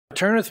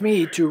turn with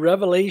me to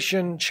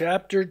Revelation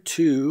chapter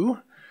 2.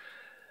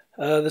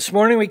 This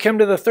morning we come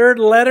to the third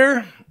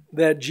letter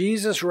that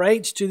Jesus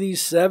writes to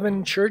these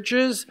 7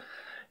 churches.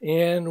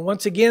 And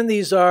once again,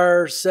 these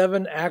are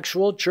 7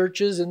 actual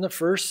churches in the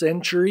first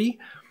century.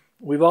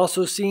 We've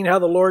also seen how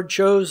the Lord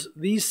chose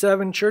these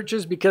 7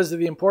 churches because of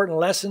the important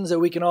lessons that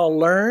we can all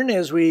learn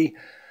as we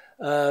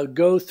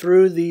go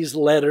through these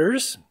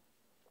letters.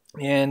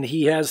 And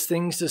he has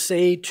things to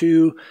say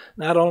to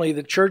not only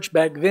the church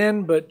back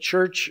then, but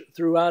church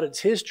throughout its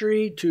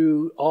history,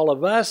 to all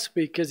of us,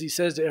 because he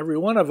says to every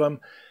one of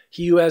them,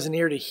 he who has an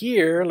ear to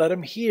hear, let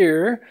him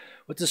hear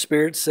what the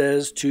Spirit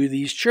says to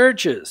these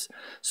churches.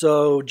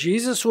 So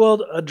Jesus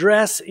will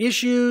address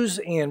issues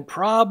and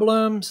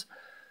problems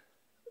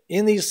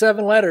in these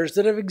 7 letters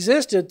that have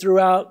existed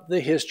throughout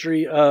the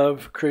history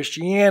of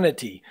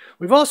Christianity.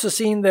 We've also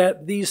seen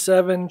that these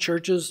 7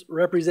 churches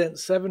represent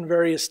 7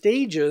 various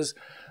stages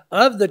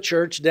of the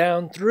church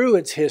down through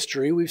its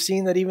history. We've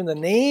seen that even the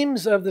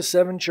names of the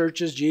 7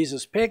 churches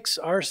Jesus picks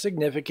are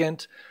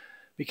significant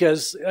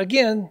because,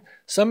 again,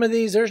 some of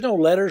these, there's no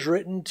letters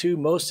written to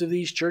most of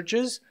these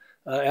churches.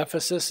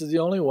 Ephesus is the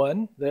only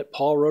one that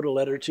Paul wrote a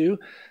letter to.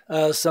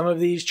 Some of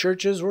these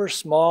churches were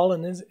small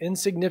and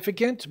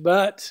insignificant,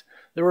 but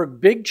there were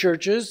big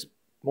churches,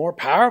 more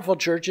powerful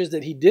churches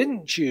that he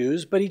didn't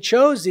choose, but he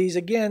chose these,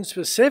 again,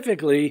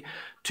 specifically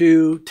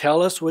to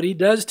tell us what he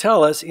does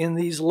tell us in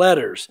these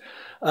letters.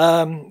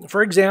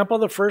 For example,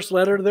 the first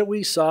letter that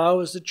we saw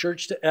was the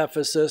church to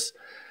Ephesus.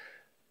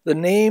 The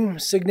name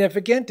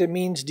significant, it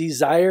means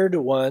desired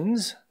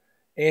ones.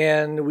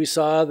 And we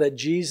saw that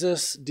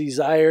Jesus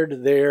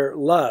desired their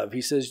love.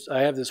 He says,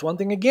 I have this one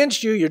thing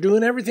against you. You're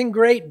doing everything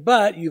great,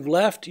 but you've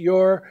left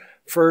your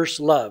first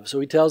love. So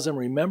he tells them,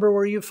 remember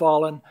where you've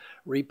fallen,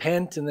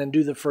 repent, and then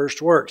do the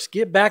first works.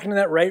 Get back into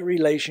that right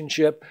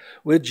relationship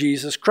with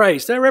Jesus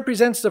Christ. That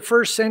represents the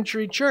first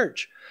century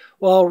church.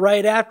 Well,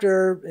 right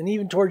after, and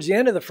even towards the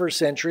end of the first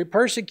century,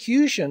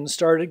 persecution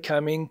started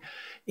coming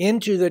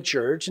into the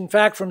church. In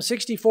fact, from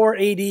 64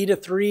 AD to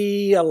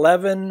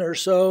 311 or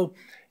so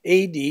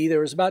AD,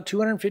 there was about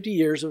 250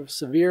 years of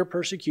severe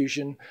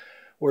persecution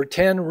where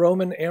 10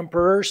 Roman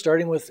emperors,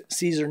 starting with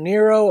Caesar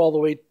Nero all the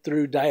way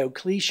through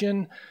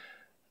Diocletian,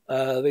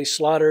 they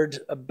slaughtered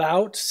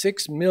about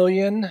 6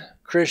 million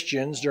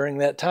Christians during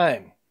that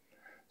time.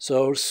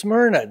 So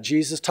Smyrna,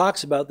 Jesus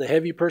talks about the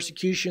heavy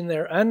persecution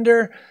they're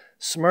under.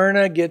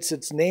 Smyrna gets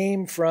its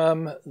name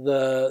from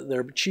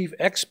their chief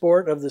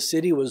export of the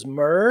city was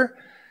myrrh.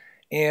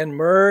 And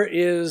myrrh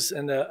is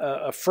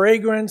a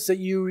fragrance that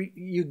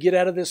you get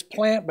out of this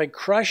plant by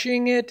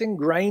crushing it and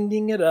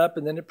grinding it up,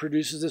 and then it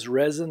produces this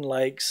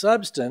resin-like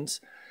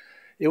substance.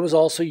 It was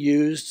also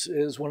used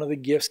as one of the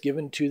gifts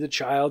given to the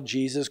child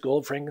Jesus,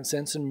 gold,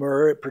 frankincense, and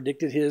myrrh. It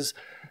predicted his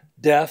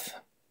death.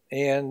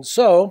 And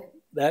so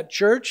that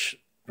church,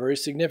 very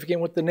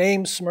significant with the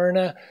name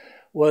Smyrna,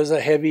 was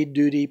a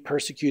heavy-duty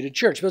persecuted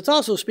church. But it's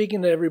also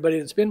speaking to everybody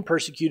that's been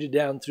persecuted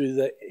down through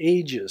the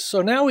ages.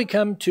 So now we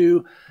come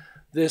to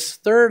this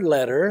third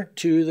letter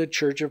to the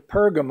church of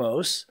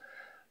Pergamos.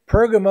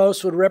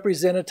 Pergamos would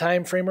represent a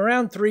time frame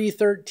around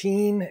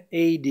 313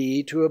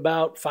 AD to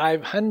about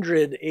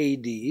 500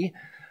 AD.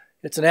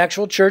 It's an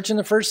actual church in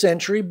the first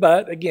century,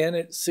 but again,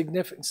 it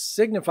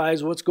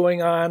signifies what's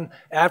going on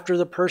after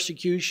the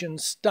persecution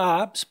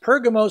stops.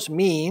 Pergamos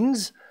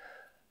means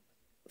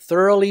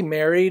thoroughly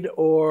married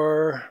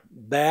or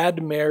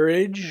bad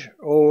marriage,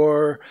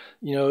 or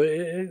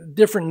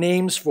different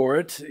names for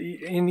it.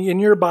 In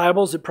your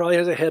Bibles, it probably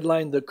has a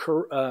headline,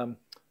 the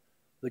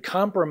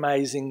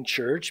compromising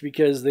church,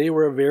 because they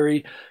were a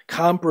very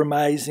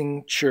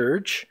compromising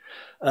church.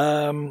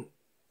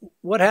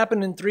 What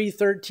happened in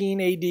 313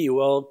 AD?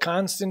 Well,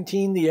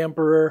 Constantine the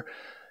emperor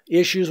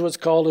issues what's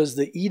called as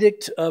the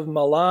Edict of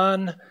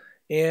Milan,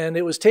 and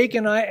it was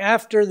taken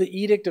after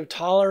the Edict of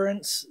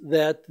Tolerance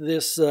that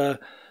this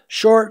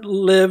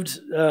short-lived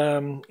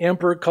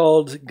emperor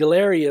called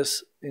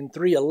Galerius in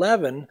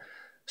 311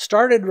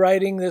 started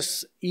writing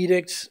this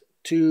edict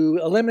to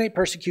eliminate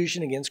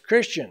persecution against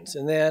Christians.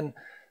 And then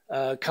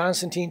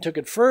Constantine took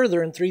it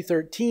further in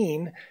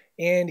 313,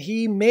 and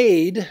he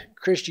made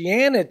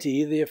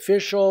Christianity the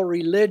official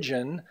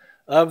religion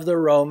of the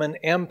Roman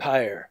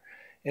Empire.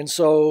 And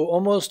so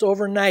almost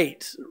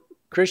overnight,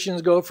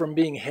 Christians go from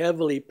being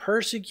heavily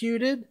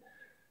persecuted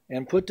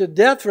and put to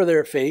death for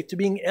their faith to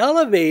being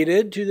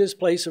elevated to this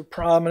place of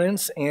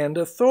prominence and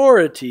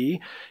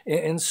authority.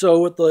 And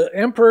so with the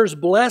emperor's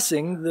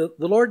blessing, the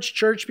Lord's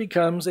church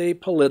becomes a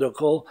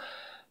political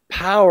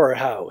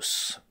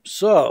powerhouse.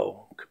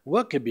 So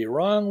what could be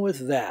wrong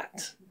with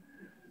that?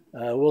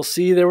 We'll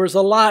see there was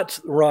a lot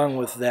wrong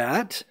with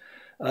that.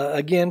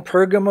 Again,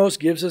 Pergamos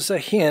gives us a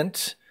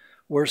hint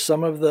where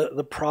some of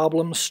the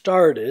problems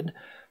started.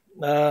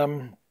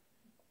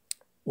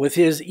 With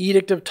his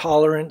edict of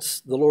tolerance,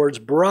 the Lord's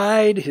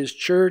bride, his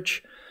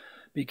church,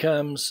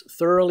 becomes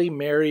thoroughly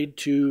married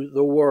to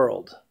the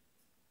world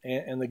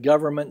and the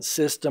government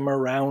system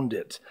around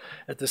it.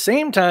 At the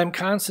same time,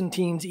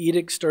 Constantine's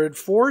edict started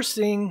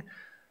forcing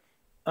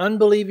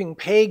unbelieving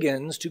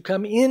pagans to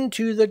come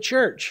into the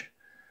church.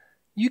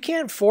 You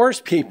can't force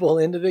people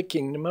into the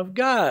kingdom of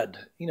God.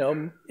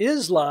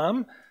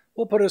 Islam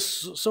will put a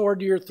sword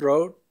to your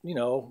throat,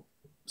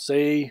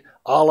 say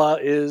Allah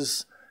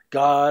is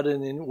God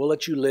and then we'll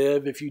let you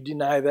live. If you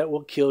deny that,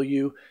 we'll kill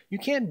you. You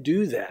can't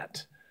do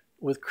that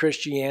with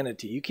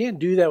Christianity. You can't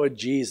do that with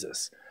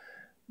Jesus.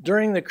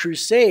 During the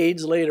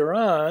Crusades later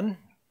on,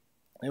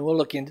 and we'll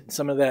look into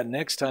some of that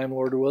next time,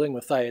 Lord willing,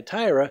 with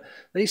Thyatira,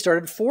 they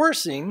started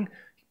forcing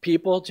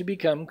people to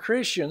become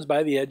Christians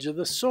by the edge of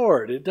the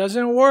sword. It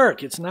doesn't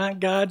work. It's not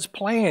God's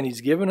plan.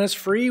 He's given us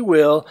free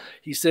will.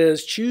 He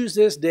says, choose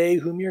this day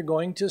whom you're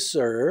going to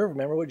serve.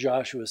 Remember what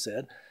Joshua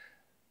said.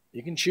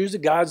 You can choose the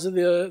gods of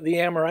the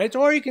Amorites,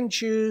 or you can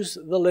choose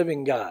the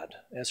living God.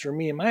 As for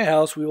me and my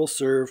house, we will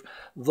serve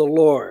the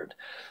Lord.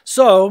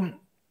 So,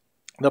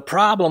 the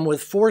problem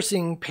with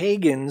forcing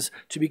pagans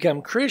to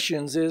become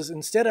Christians is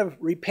instead of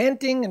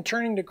repenting and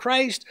turning to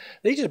Christ,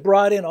 they just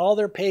brought in all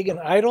their pagan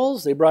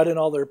idols. They brought in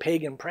all their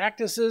pagan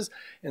practices.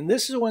 And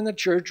this is when the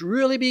church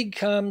really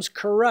becomes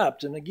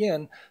corrupt. And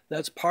again,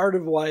 that's part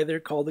of why they're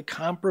called the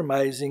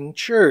compromising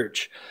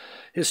church.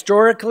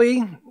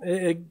 Historically,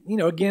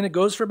 again, it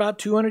goes for about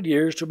 200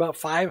 years to about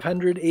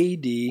 500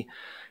 AD.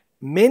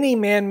 Many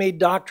man-made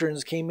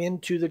doctrines came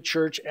into the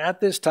church at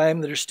this time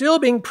that are still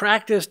being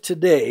practiced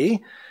today.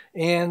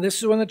 And this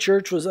is when the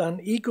church was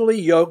unequally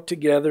yoked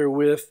together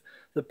with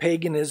the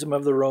paganism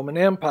of the Roman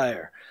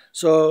Empire.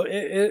 So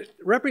it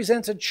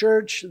represents a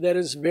church that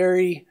is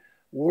very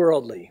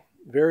worldly,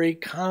 very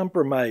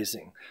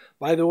compromising.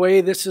 By the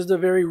way, this is the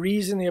very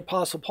reason the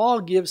Apostle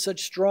Paul gives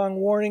such strong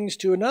warnings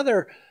to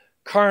another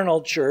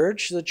carnal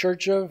church, the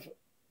church of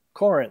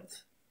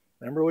Corinth.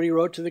 Remember what he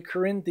wrote to the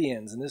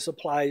Corinthians, and this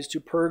applies to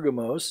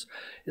Pergamos.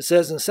 It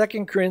says in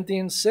 2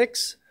 Corinthians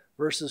 6,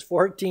 verses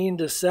 14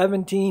 to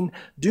 17,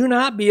 do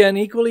not be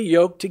unequally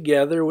yoked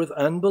together with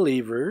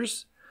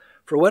unbelievers.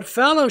 For what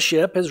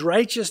fellowship has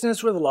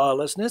righteousness with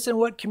lawlessness, and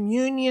what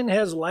communion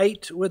has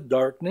light with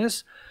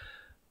darkness?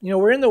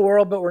 We're in the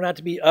world, but we're not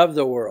to be of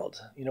the world.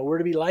 We're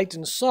to be light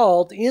and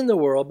salt in the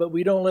world, but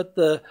we don't let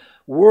the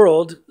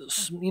world,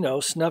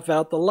 snuff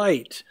out the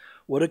light.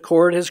 What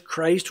accord has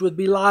Christ with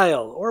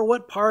Belial? Or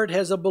what part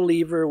has a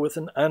believer with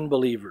an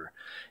unbeliever?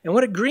 And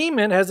what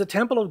agreement has the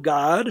temple of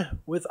God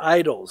with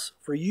idols?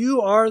 For you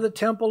are the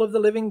temple of the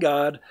living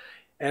God.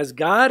 As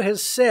God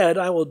has said,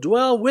 I will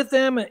dwell with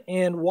them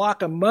and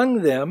walk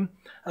among them.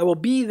 I will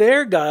be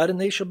their God, and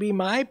they shall be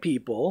my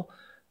people.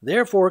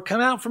 Therefore,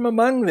 come out from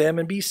among them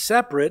and be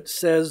separate,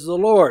 says the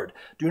Lord.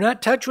 Do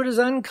not touch what is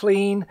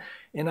unclean,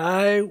 and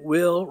I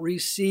will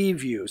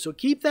receive you. So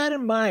keep that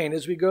in mind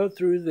as we go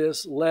through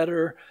this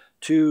letter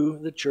to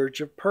the church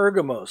of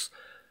Pergamos.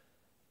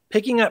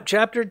 Picking up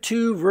chapter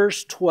 2,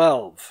 verse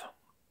 12.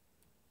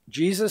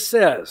 Jesus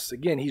says,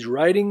 again, he's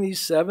writing these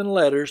 7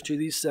 letters to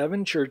these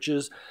 7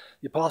 churches.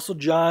 The Apostle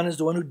John is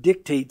the one who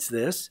dictates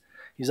this.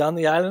 He's on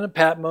the island of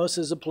Patmos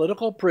as a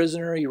political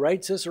prisoner. He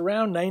writes this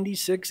around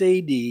 96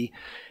 AD.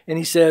 And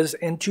he says,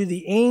 and to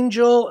the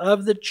angel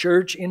of the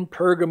church in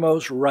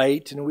Pergamos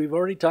write, and we've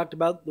already talked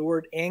about the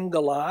word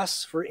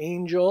angelos for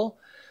angel.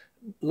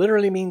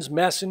 Literally means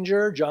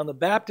messenger. John the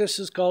Baptist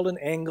is called an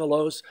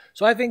angelos.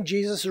 So I think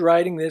Jesus is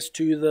writing this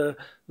to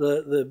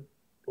the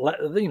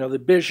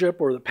bishop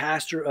or the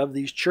pastor of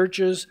these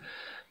churches.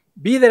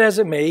 Be that as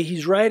it may,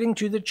 he's writing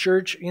to the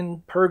church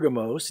in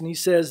Pergamos, and he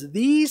says,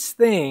 these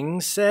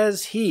things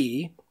says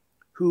he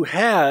who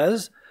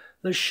has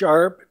the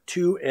sharp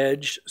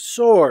two-edged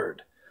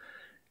sword.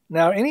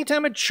 Now,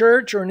 anytime a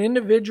church or an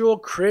individual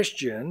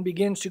Christian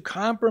begins to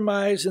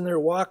compromise in their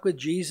walk with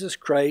Jesus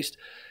Christ,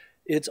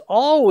 it's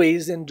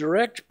always in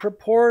direct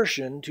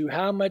proportion to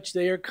how much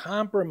they are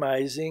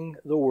compromising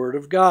the Word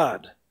of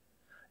God.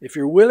 If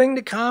you're willing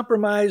to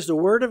compromise the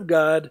Word of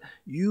God,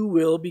 you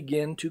will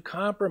begin to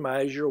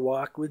compromise your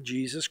walk with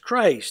Jesus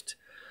Christ.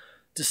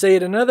 To say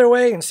it another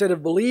way, instead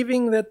of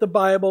believing that the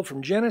Bible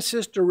from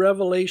Genesis to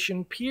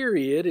Revelation,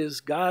 period,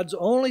 is God's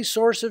only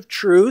source of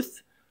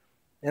truth,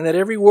 and that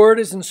every word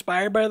is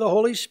inspired by the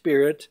Holy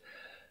Spirit,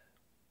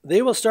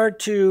 they will start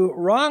to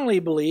wrongly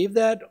believe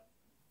that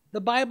the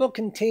Bible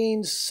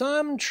contains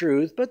some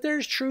truth, but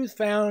there's truth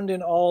found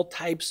in all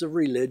types of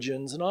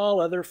religions and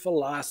all other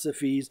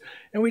philosophies,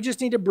 and we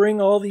just need to bring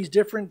all these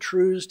different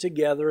truths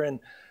together and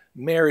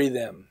marry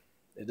them.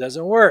 It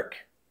doesn't work.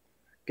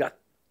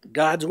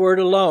 God's Word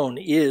alone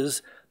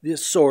is the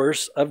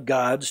source of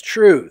God's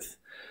truth.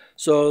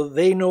 So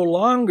they no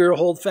longer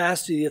hold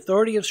fast to the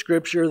authority of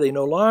Scripture. They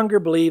no longer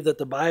believe that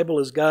the Bible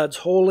is God's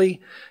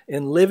holy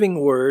and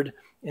living Word,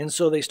 and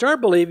so they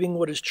start believing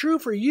what is true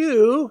for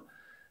you,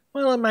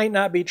 well, it might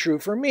not be true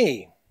for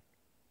me.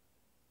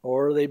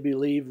 Or they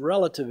believe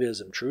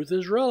relativism. Truth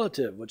is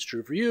relative. What's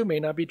true for you may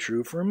not be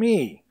true for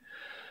me.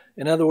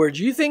 In other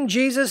words, you think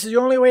Jesus is the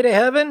only way to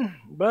heaven,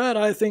 but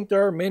I think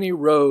there are many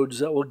roads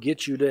that will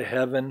get you to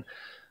heaven.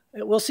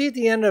 We'll see at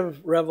the end of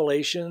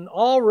Revelation,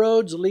 all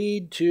roads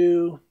lead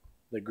to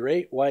the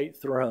great white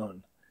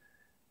throne.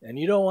 And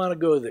you don't want to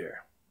go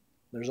there.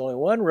 There's only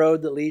one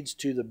road that leads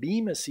to the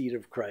bema seat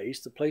of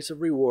Christ, the place of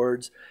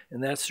rewards,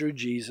 and that's through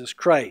Jesus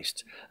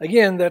Christ.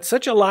 Again, that's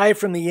such a lie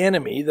from the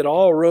enemy that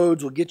all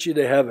roads will get you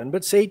to heaven,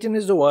 but Satan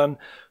is the one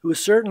who is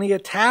certainly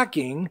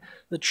attacking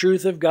the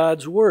truth of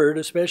God's word,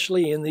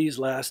 especially in these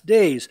last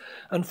days.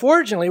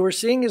 Unfortunately, we're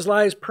seeing his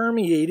lies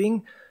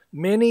permeating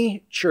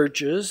many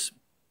churches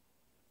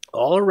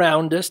all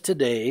around us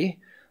today.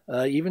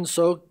 Even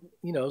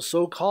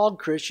so-called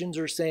Christians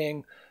are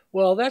saying,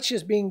 well, that's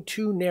just being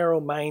too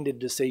narrow-minded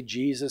to say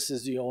Jesus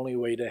is the only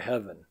way to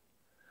heaven.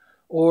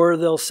 Or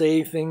they'll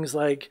say things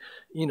like,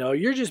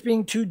 you're just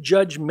being too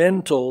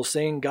judgmental,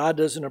 saying God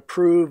doesn't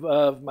approve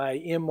of my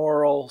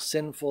immoral,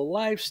 sinful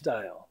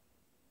lifestyle.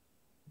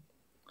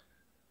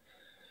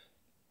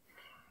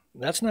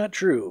 That's not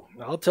true.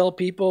 I'll tell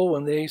people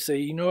when they say,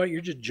 you know what,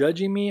 you're just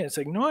judging me. It's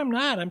like, no, I'm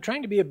not. I'm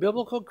trying to be a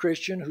biblical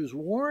Christian who's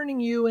warning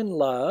you in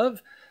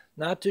love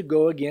not to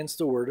go against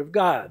the Word of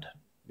God.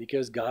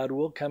 Because God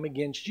will come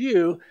against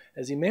you,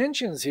 as he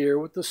mentions here,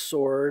 with the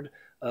sword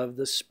of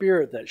the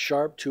Spirit, that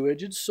sharp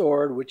two-edged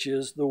sword, which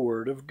is the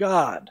Word of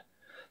God.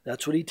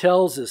 That's what he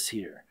tells us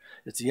here.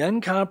 It's the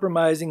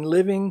uncompromising,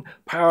 living,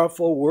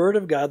 powerful Word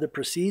of God that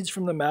proceeds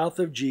from the mouth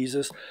of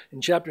Jesus. In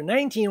chapter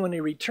 19, when he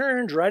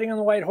returns, riding on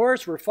the white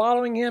horse, we're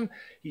following him.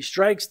 He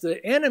strikes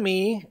the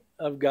enemy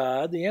of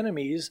God, the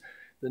enemies,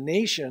 the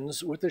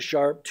nations, with the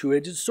sharp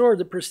two-edged sword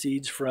that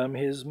proceeds from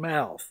his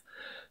mouth.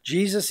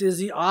 Jesus is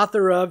the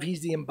author of, he's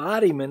the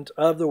embodiment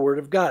of the Word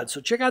of God. So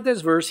check out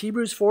this verse,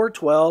 Hebrews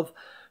 4:12,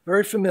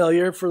 very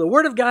familiar. For the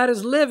Word of God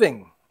is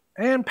living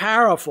and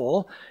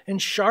powerful and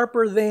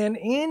sharper than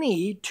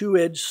any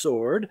two-edged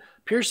sword,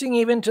 piercing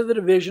even to the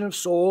division of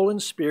soul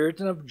and spirit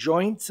and of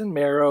joints and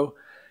marrow,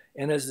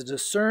 and as a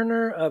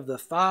discerner of the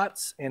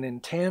thoughts and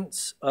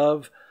intents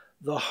of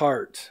the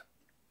heart.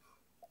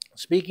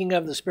 Speaking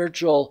of the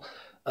spiritual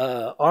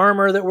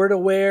armor that we're to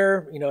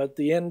wear, at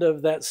the end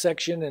of that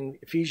section in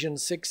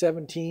Ephesians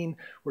 6:17,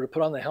 we're to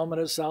put on the helmet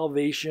of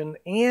salvation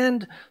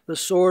and the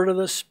sword of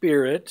the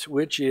Spirit,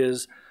 which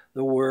is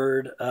the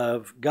Word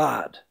of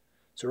God.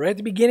 So right at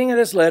the beginning of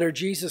this letter,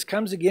 Jesus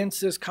comes against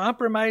this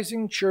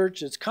compromising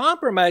church that's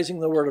compromising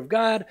the Word of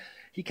God.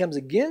 He comes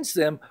against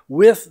them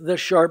with the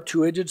sharp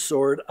two-edged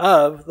sword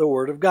of the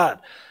Word of God.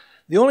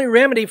 The only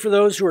remedy for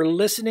those who are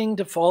listening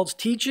to false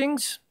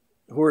teachings,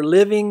 who are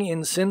living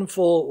in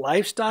sinful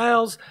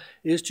lifestyles,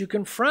 is to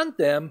confront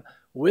them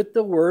with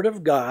the Word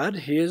of God,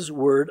 his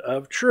word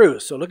of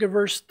truth. So look at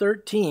verse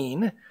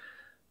 13.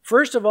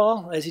 First of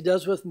all, as he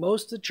does with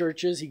most of the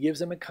churches, he gives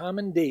them a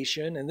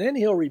commendation, and then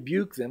he'll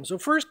rebuke them. So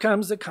first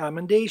comes the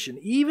commendation.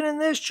 Even in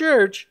this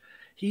church,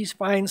 he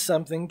finds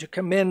something to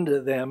commend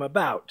them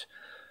about.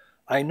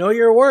 I know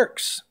your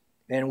works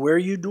and where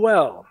you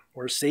dwell,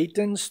 where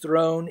Satan's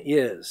throne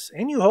is,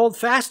 and you hold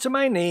fast to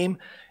my name,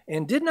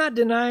 and did not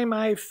deny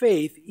my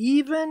faith,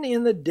 even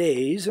in the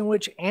days in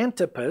which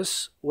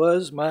Antipas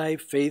was my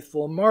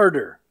faithful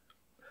martyr,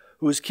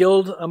 who was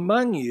killed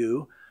among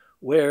you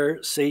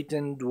where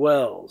Satan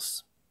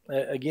dwells.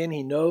 Again,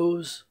 he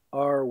knows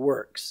our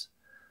works.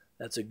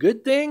 That's a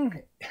good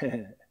thing,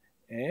 and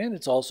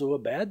it's also a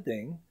bad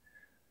thing.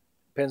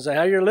 Depends on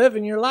how you're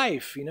living your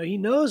life. He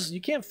knows.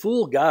 You can't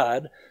fool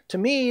God. To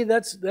me,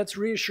 that's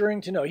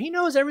reassuring to know. He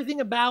knows everything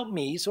about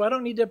me, so I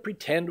don't need to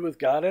pretend with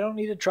God. I don't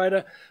need to try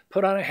to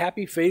put on a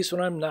happy face when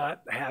I'm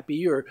not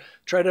happy, or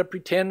try to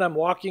pretend I'm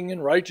walking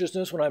in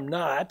righteousness when I'm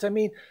not.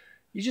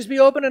 You just be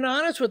open and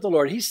honest with the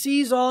Lord. He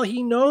sees all.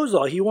 He knows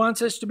all. He wants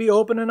us to be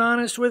open and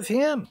honest with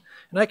him.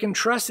 And I can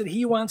trust that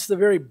he wants the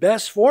very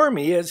best for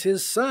me as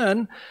his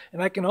son.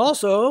 And I can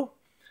also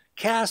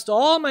cast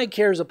all my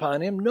cares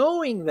upon him,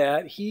 knowing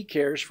that he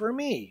cares for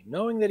me.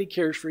 Knowing that he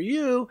cares for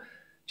you,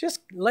 just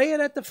lay it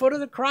at the foot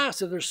of the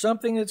cross. If there's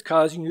something that's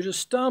causing you to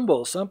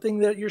stumble, something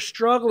that you're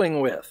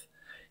struggling with,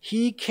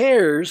 he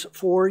cares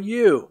for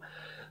you.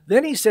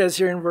 Then he says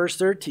here in verse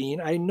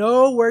 13, I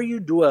know where you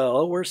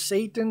dwell, where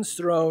Satan's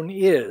throne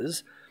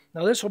is.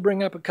 Now this will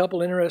bring up a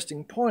couple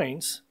interesting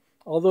points.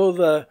 Although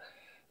the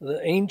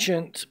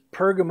ancient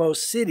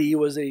Pergamos city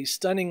was a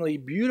stunningly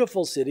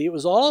beautiful city, it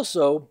was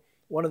also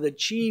one of the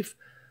chief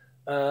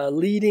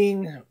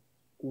leading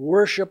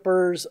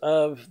worshipers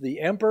of the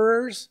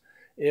emperors.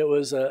 It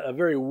was a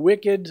very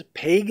wicked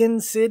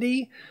pagan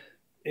city.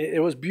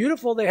 It was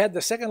beautiful. They had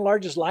the second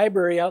largest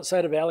library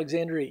outside of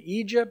Alexandria,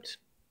 Egypt.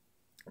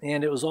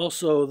 And it was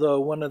also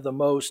one of the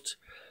most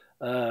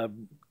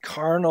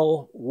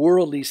carnal,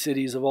 worldly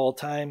cities of all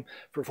time.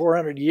 For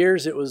 400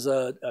 years, it was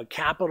a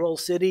capital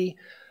city.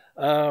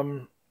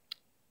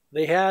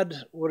 They had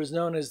what is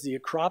known as the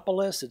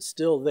Acropolis. It's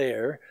still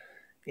there.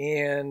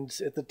 And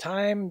at the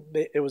time,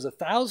 it was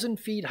 1,000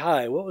 feet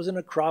high. What was an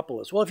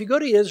Acropolis? Well, if you go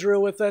to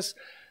Israel with us,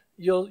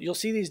 you'll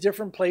see these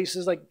different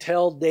places like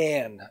Tel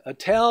Dan. A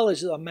tel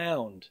is a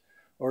mound.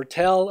 Or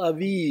Tel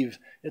Aviv,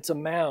 it's a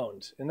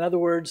mound. In other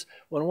words,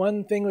 when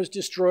one thing was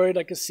destroyed,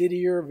 like a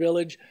city or a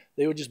village,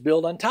 they would just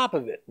build on top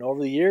of it. And over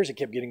the years, it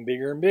kept getting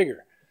bigger and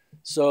bigger.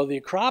 So the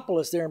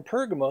Acropolis there in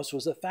Pergamos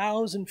was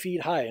 1,000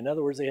 feet high. In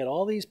other words, they had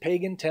all these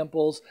pagan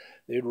temples.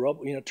 They'd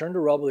turn to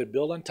rubble. They'd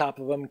build on top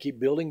of them, keep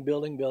building,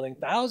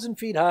 1,000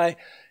 feet high.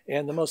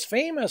 And the most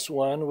famous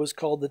one was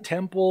called the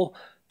Temple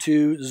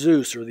to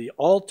Zeus, or the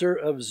Altar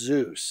of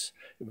Zeus.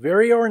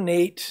 Very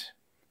ornate.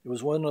 It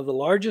was one of the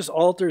largest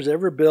altars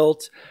ever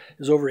built. It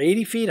was over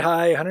 80 feet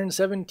high,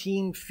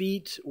 117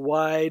 feet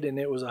wide, and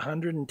it was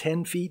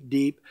 110 feet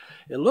deep.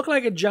 It looked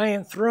like a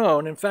giant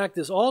throne. In fact,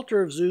 this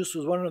altar of Zeus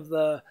was one of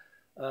the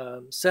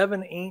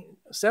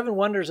seven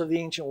wonders of the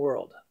ancient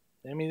world.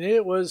 I mean,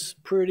 it was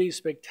pretty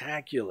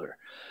spectacular.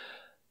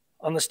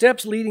 On the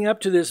steps leading up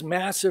to this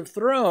massive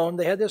throne,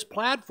 they had this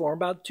platform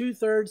about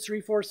 2/3,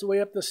 3/4 the way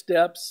up the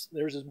steps.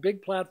 There's this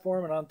big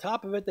platform, and on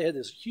top of it, they had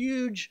this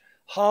huge,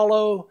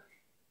 hollow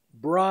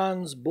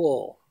bronze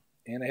bull.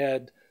 And it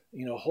had,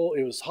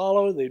 it was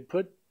hollow. They'd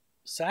put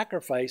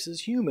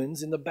sacrifices,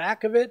 humans, in the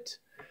back of it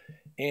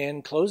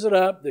and close it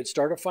up. They'd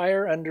start a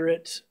fire under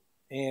it,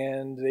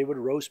 and they would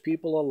roast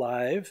people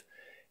alive.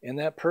 And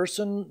that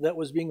person that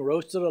was being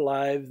roasted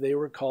alive, they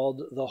were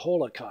called the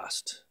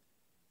Holocaust.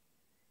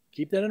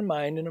 Keep that in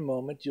mind in a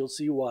moment. You'll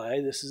see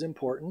why this is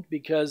important,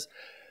 because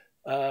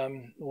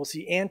we'll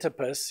see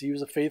Antipas. He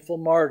was a faithful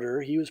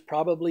martyr. He was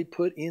probably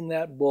put in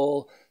that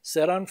bull,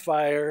 set on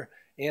fire,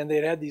 and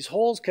they'd had these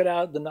holes cut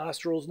out, the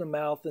nostrils and the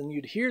mouth, and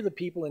you'd hear the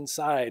people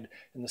inside,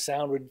 and the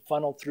sound would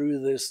funnel through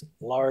this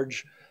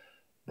large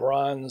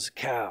bronze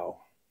cow.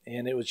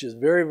 And it was just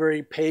very,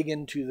 very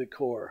pagan to the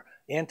core.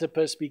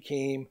 Antipas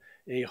became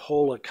a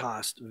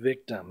Holocaust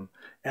victim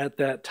at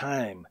that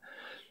time.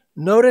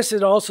 Notice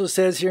it also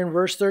says here in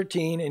verse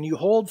 13, and you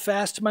hold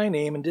fast to my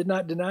name and did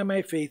not deny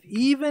my faith,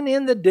 even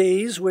in the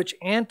days which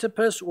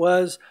Antipas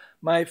was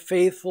my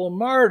faithful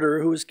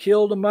martyr, who was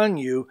killed among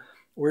you,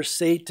 where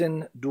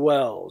Satan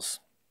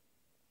dwells.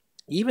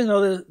 Even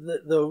though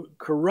the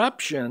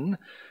corruption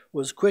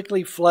was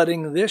quickly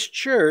flooding this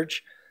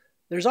church,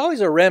 there's always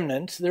a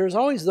remnant. There's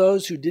always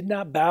those who did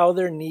not bow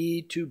their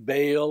knee to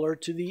Baal or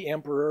to the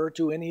emperor or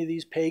to any of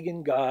these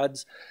pagan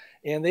gods.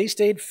 And they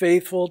stayed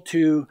faithful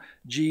to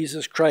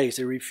Jesus Christ.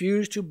 They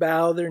refused to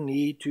bow their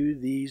knee to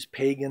these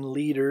pagan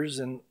leaders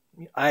and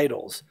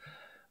idols.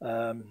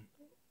 They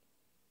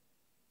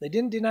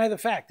didn't deny the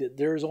fact that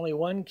there is only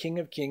one King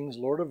of Kings,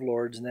 Lord of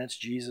Lords, and that's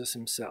Jesus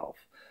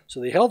himself.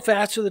 So they held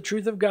fast to the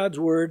truth of God's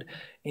word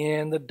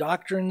and the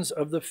doctrines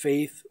of the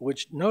faith,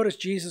 which notice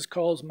Jesus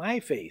calls my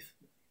faith.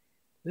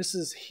 This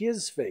is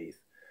his faith.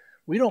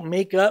 We don't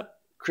make up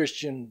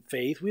Christian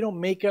faith. We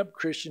don't make up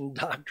Christian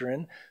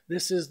doctrine.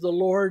 This is the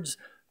Lord's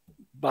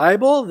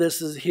Bible.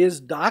 This is his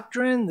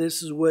doctrine.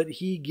 This is what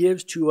he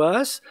gives to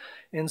us.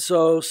 And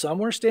so some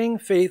were staying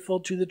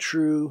faithful to the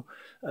truth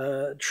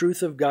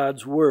of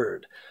God's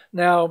word.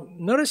 Now,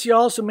 notice he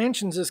also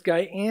mentions this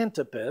guy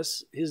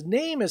Antipas. His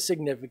name is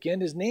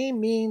significant. His name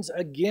means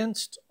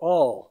against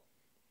all.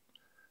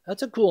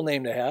 That's a cool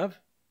name to have.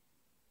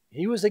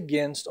 He was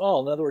against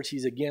all. In other words,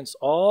 he's against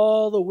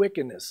all the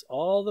wickedness,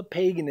 all the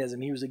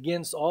paganism. He was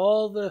against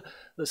all the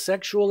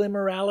sexual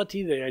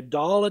immorality, the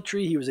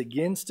idolatry. He was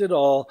against it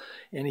all.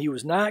 And he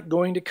was not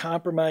going to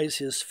compromise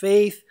his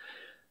faith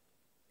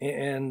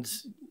and,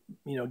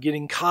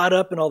 getting caught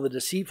up in all the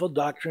deceitful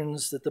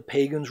doctrines that the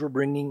pagans were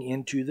bringing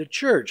into the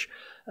church.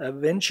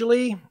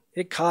 Eventually,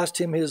 it cost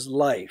him his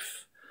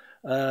life.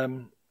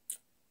 Back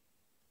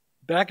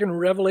in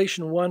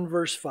Revelation 1,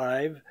 verse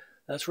 5,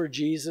 that's where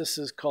Jesus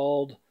is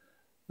called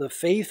the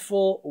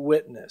faithful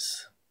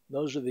witness.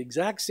 Those are the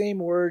exact same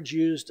words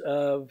used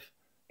of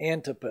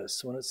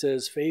Antipas when it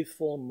says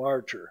faithful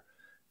martyr.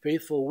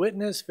 Faithful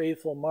witness,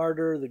 faithful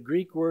martyr. The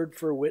Greek word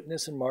for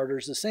witness and martyr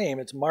is the same.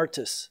 It's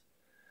martys.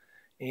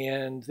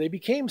 And they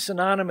became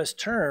synonymous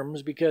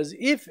terms because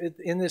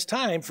in this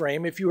time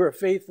frame, if you were a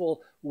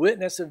faithful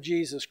witness of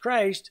Jesus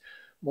Christ,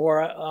 more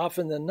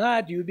often than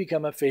not, you would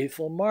become a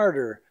faithful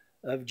martyr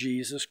of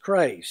Jesus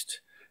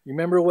Christ.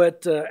 Remember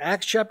what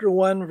Acts chapter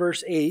 1,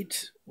 verse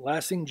 8,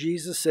 last thing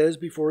Jesus says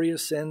before he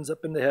ascends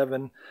up into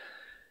heaven.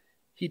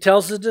 He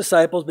tells his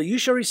disciples, but you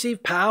shall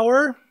receive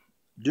power,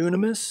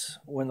 dunamis,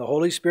 when the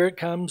Holy Spirit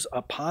comes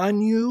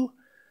upon you.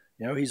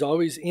 He's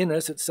always in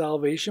us at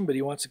salvation, but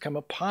he wants to come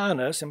upon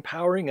us,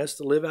 empowering us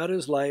to live out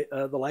his life,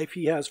 the life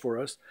he has for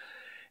us.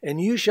 And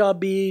you shall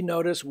be,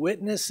 notice,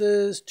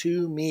 witnesses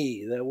to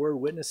me. The word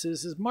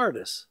witnesses is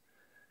martys.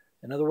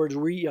 In other words,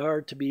 we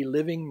are to be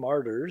living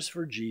martyrs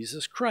for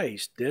Jesus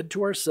Christ, dead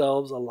to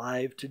ourselves,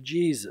 alive to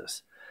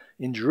Jesus,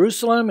 in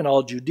Jerusalem and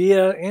all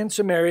Judea and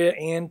Samaria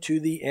and to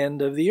the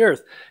end of the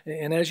earth.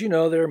 And as you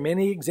know, there are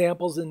many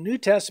examples in the New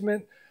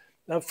Testament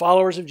of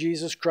followers of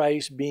Jesus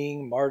Christ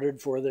being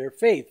martyred for their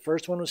faith.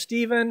 First one was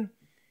Stephen.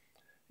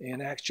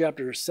 In Acts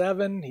chapter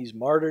 7, he's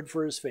martyred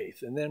for his faith.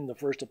 And then the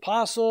first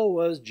apostle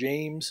was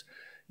James.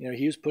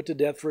 He was put to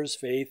death for his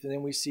faith. And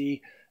then we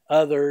see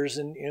others,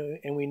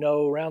 and we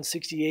know around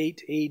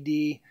 68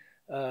 A.D.,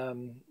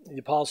 the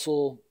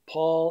apostle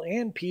Paul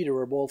and Peter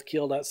were both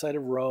killed outside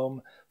of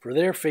Rome for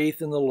their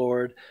faith in the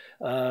Lord.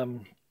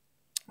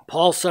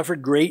 Paul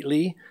suffered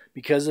greatly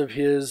because of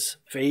his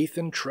faith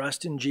and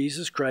trust in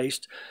Jesus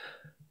Christ.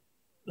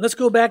 let's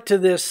go back to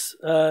this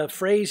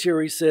phrase here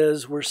where he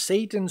says, where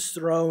Satan's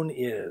throne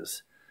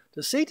is.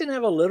 Does Satan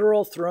have a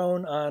literal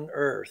throne on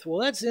earth? Well,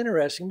 that's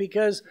interesting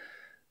because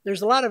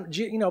there's a lot of,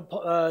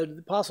 the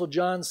Apostle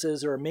John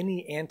says there are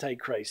many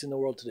antichrists in the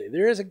world today.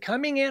 There is a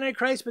coming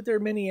antichrist, but there are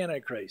many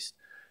antichrists.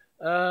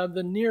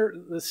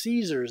 The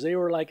Caesars, they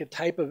were like a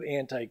type of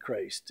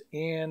antichrist.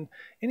 And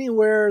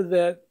anywhere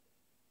that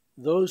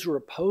those who are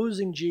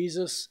opposing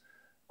Jesus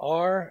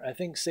are, I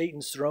think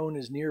Satan's throne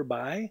is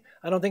nearby.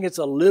 I don't think it's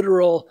a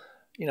literal,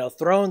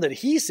 throne that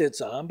he sits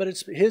on, but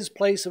it's his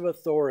place of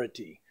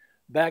authority.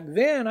 Back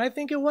then, I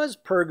think it was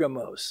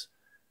Pergamos.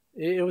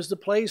 It was the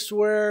place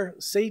where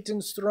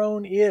Satan's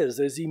throne is,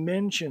 as he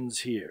mentions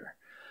here.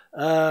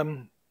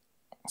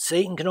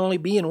 Satan can only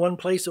be in one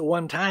place at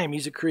one time.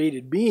 He's a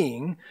created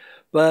being.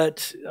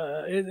 But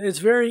it's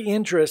very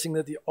interesting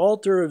that the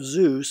altar of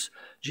Zeus,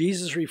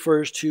 Jesus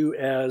refers to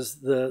as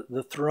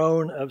the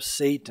throne of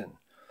Satan.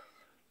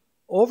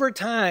 Over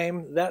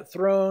time, that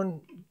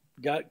throne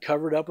got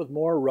covered up with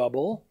more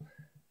rubble,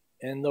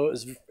 and though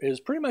it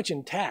was pretty much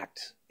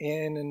intact.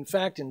 And in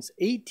fact, in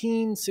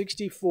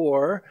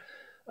 1864,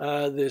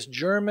 this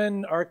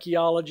German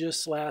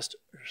archaeologist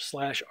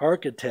slash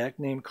architect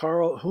named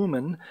Karl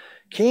Humann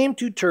came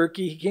to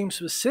Turkey. He came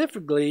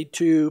specifically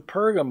to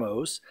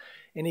Pergamos,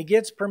 and he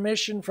gets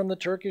permission from the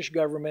Turkish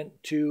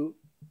government to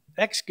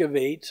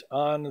excavate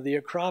on the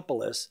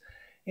Acropolis.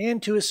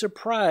 And to his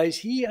surprise,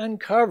 he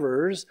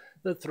uncovers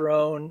the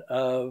throne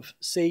of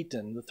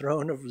Satan, the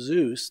throne of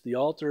Zeus, the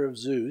altar of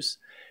Zeus.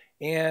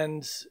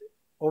 And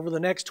over the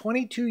next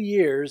 22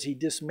 years, he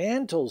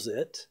dismantles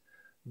it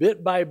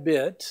bit by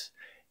bit,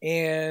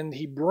 and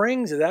he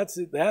brings it.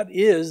 That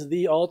is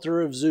the altar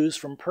of Zeus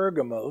from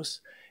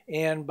Pergamos.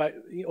 And by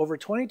over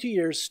 22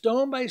 years,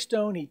 stone by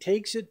stone, he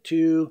takes it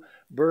to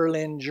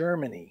Berlin,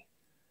 Germany.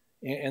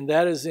 And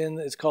that is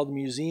it's called the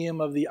Museum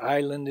of the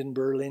Island in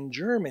Berlin,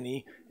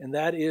 Germany. And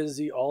that is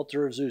the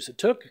altar of Zeus. It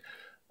took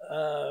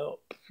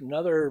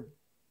another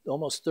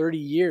almost 30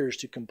 years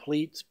to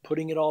complete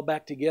putting it all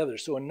back together.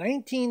 So in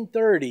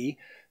 1930,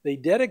 they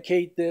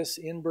dedicate this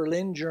in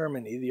Berlin,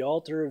 Germany, the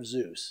altar of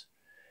Zeus.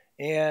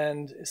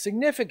 And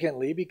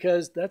significantly,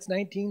 because that's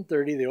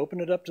 1930, they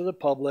open it up to the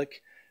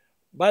public.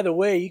 By the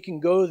way, you can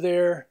go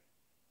there.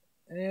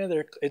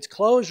 It's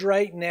closed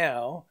right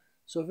now.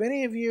 So if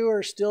any of you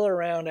are still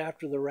around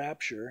after the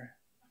rapture,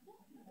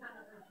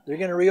 they're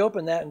going to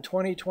reopen that in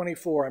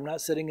 2024. I'm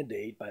not setting a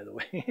date, by the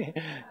way.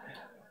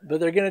 But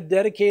they're going to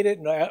dedicate it,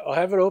 and I'll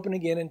have it open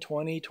again in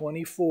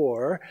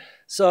 2024.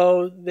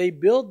 So they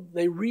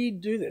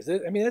redo this.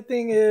 I mean, that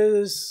thing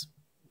is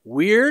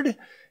weird.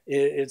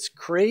 It's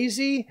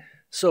crazy.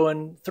 So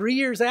in 3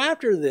 years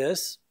after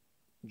this,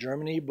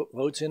 Germany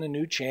votes in a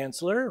new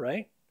chancellor,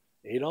 right?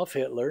 Adolf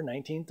Hitler,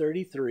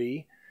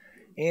 1933.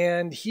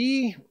 And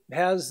he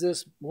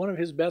has one of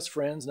his best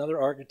friends, another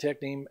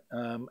architect named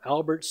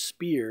Albert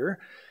Speer.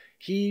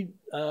 He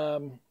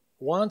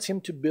wants him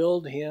to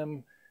build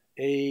him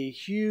a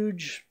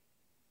huge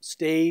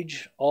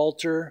stage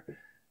altar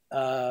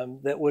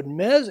that would,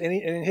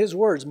 in his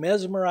words,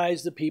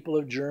 mesmerize the people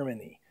of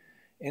Germany.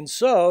 And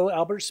so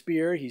Albert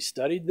Speer, he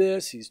studied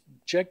this, he's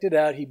checked it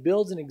out. He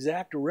builds an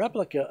exact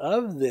replica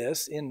of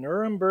this in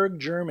Nuremberg,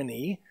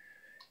 Germany.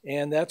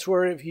 And that's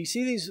where, if you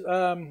see these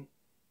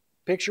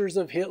pictures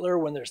of Hitler,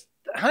 when there's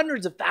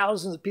hundreds of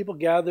thousands of people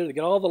gathered, they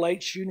got all the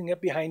lights shooting up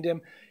behind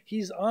him,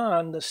 he's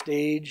on the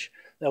stage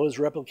that was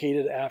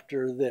replicated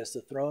after this,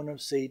 the throne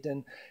of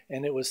Satan.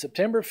 And it was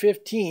September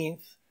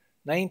 15th,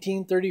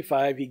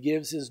 1935, he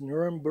gives his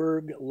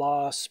Nuremberg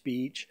Law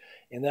speech,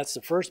 and that's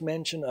the first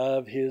mention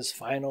of his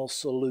final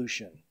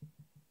solution.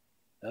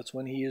 That's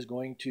when he is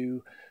going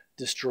to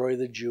destroy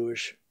the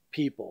Jewish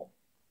people.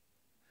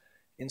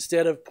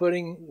 Instead of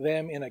putting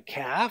them in a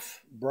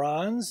calf,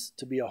 bronze,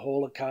 to be a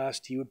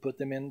Holocaust, he would put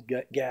them in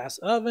gas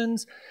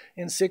ovens,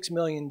 and 6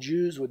 million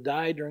Jews would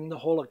die during the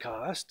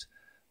Holocaust.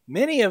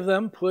 Many of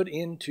them put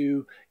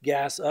into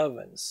gas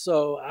ovens.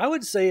 So I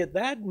would say at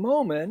that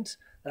moment,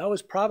 that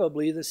was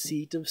probably the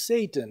seat of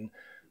Satan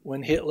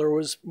when Hitler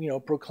was,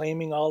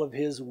 proclaiming all of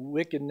his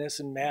wickedness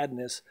and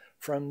madness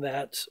from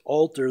that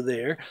altar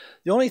there.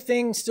 The only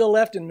thing still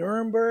left in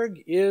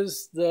Nuremberg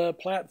is the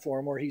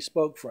platform where he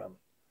spoke from.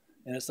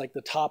 And it's like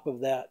the top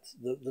of that.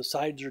 The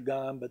sides are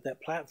gone, but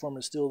that platform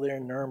is still there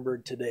in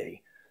Nuremberg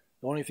today.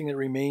 The only thing that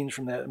remains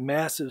from that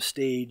massive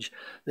stage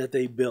that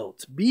they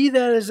built. Be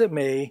that as it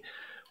may,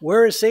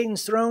 where is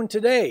Satan's throne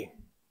today?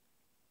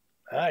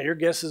 Your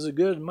guess is as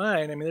good as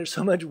mine. I mean, there's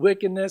so much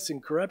wickedness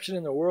and corruption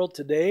in the world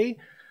today.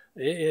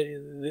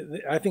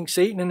 I think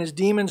Satan and his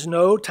demons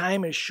know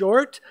time is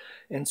short,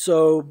 and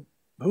so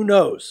who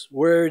knows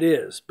where it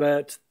is.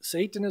 But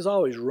Satan is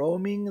always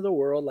roaming the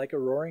world like a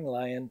roaring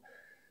lion,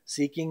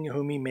 seeking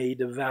whom he may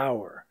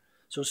devour.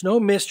 So it's no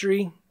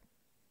mystery.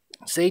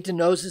 Satan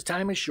knows his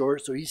time is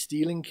short, so he's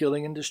stealing,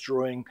 killing, and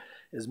destroying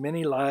as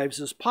many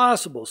lives as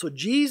possible. So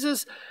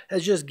Jesus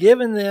has just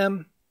given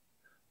them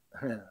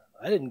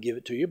I didn't give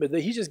it to you, but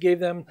he just gave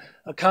them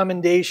a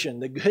commendation,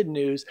 the good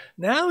news.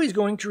 Now he's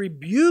going to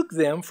rebuke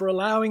them for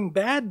allowing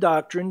bad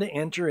doctrine to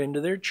enter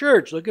into their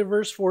church. Look at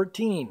verse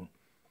 14.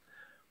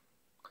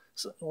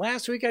 So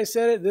last week I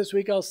said it, this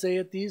week I'll say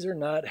it. These are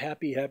not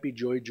happy, happy,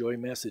 joy, joy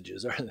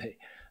messages, are they?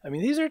 I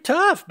mean, these are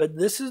tough, but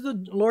this is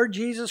the Lord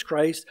Jesus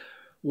Christ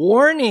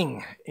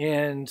warning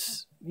and,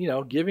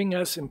 giving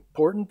us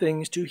important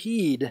things to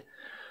heed.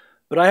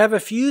 But I have a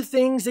few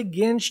things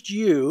against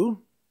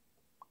you,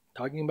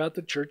 talking about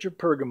the church of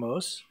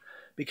Pergamos,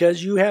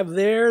 because you have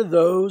there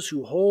those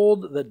who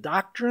hold the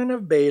doctrine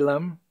of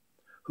Balaam,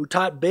 who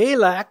taught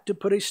Balak to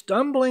put a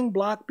stumbling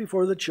block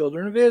before the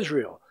children of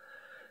Israel,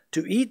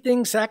 to eat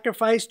things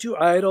sacrificed to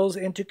idols,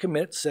 and to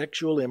commit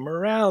sexual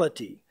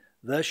immorality.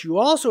 Thus you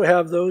also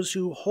have those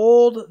who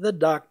hold the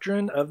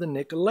doctrine of the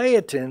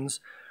Nicolaitans,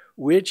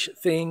 which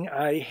thing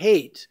I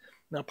hate.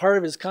 Now, part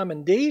of his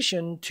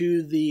commendation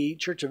to the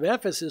church of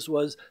Ephesus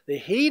was they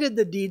hated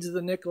the deeds of the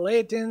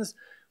Nicolaitans,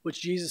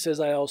 which Jesus says,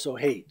 I also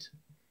hate.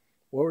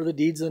 What were the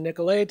deeds of the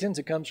Nicolaitans?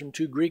 It comes from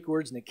two Greek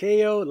words,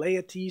 nikeo,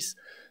 laetis.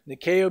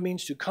 Nikeo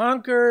means to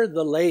conquer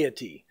the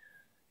laity.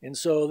 And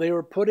so they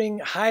were putting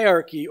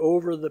hierarchy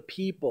over the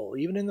people.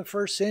 Even in the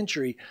first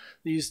century,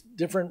 these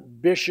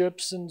different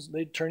bishops, and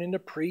they'd turn into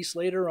priests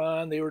later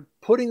on, they were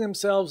putting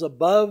themselves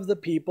above the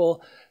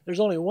people. There's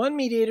only one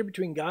mediator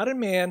between God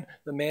and man,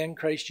 the man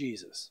Christ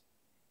Jesus.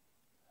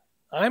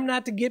 I'm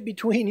not to get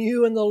between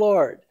you and the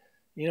Lord.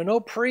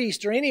 No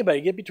priest or anybody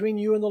get between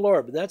you and the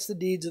Lord. But that's the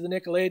deeds of the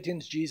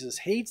Nicolaitans. Jesus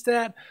hates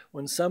that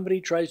when somebody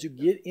tries to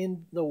get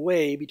in the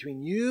way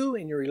between you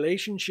and your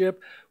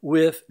relationship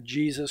with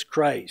Jesus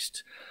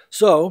Christ.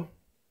 So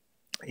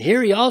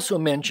here he also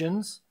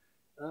mentions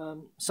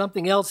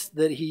something else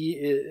that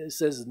he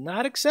says is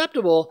not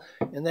acceptable,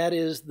 and that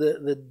is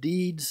the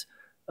deeds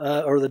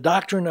or the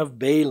doctrine of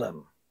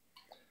Balaam.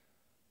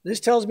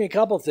 This tells me a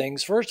couple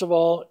things. First of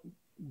all,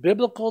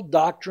 biblical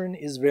doctrine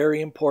is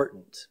very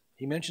important.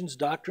 He mentions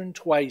doctrine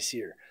twice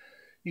here.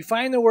 You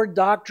find the word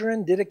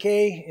doctrine,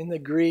 didache, in the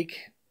Greek,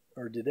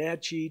 or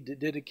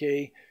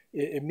didache.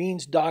 It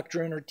means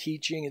doctrine or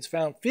teaching. It's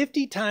found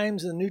 50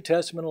 times in the New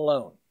Testament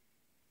alone.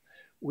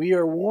 We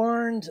are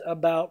warned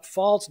about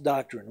false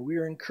doctrine. We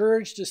are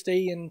encouraged to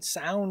stay in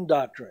sound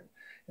doctrine.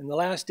 In the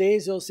last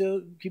days,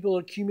 people will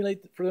accumulate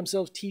for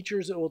themselves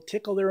teachers that will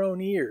tickle their own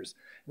ears.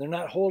 They're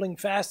not holding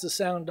fast to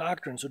sound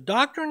doctrine. So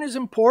doctrine is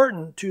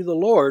important to the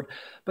Lord.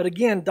 But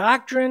again,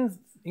 doctrine,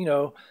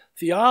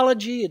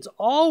 theology, it's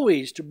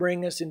always to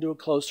bring us into a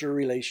closer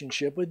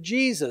relationship with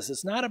Jesus.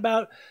 It's not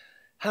about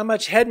how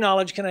much head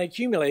knowledge can I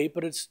accumulate,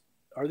 but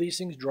are these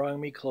things drawing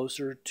me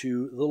closer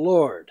to the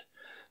Lord?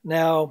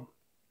 Now,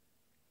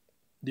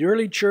 the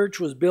early church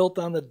was built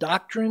on the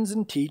doctrines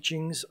and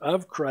teachings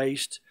of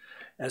Christ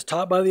as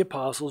taught by the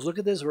apostles. Look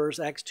at this verse,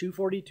 Acts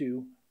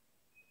 2:42.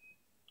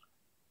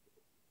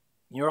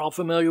 You're all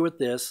familiar with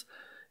this.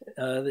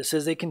 That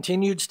says they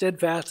continued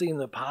steadfastly in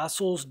the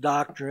apostles'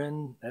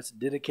 doctrine, that's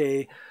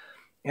didache,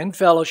 and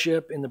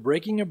fellowship, in the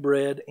breaking of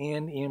bread,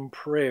 and in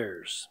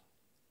prayers.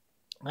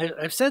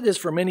 I've said this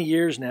for many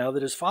years now,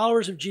 that as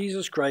followers of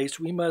Jesus Christ,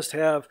 we must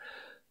have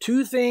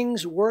two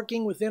things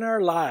working within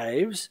our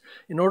lives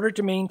in order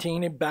to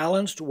maintain a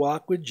balanced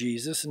walk with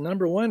Jesus. And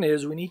number one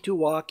is we need to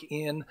walk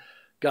in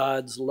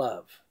God's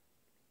love.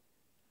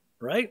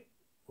 Right?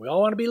 We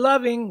all want to be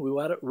loving.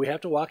 We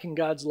have to walk in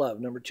God's love.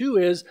 Number two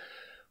is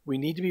we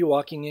need to be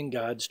walking in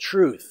God's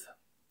truth.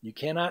 You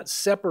cannot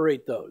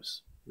separate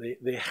those.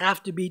 They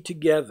have to be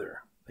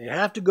together. They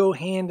have to go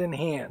hand in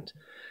hand.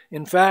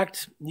 In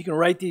fact, you can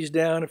write these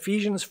down.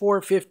 Ephesians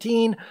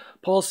 4:15,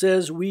 Paul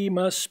says we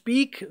must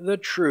speak the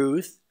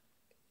truth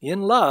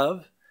in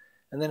love.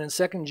 And then in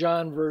 2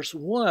 John verse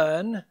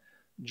 1,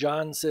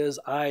 John says,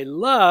 I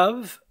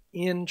love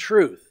in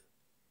truth.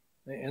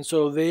 And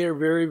so they are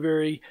very,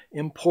 very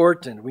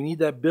important. We need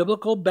that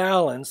biblical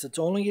balance that's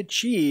only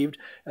achieved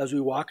as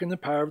we walk in the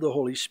power of the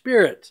Holy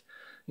Spirit.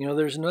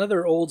 There's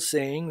another old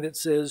saying that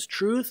says,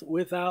 truth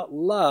without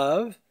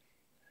love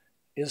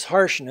is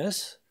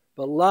harshness,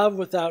 but love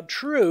without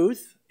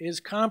truth is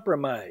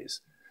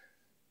compromise.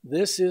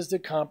 This is the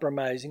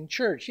compromising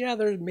church. Yeah,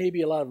 there may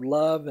be a lot of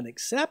love and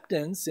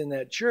acceptance in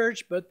that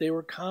church, but they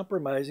were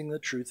compromising the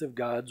truth of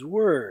God's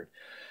word.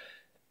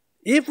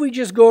 If we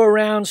just go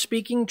around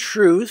speaking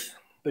truth,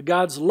 but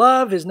God's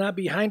love is not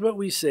behind what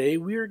we say,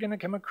 we are going to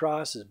come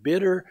across as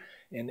bitter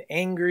and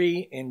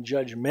angry and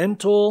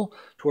judgmental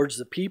towards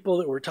the people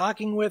that we're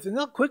talking with, and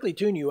they'll quickly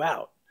tune you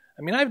out.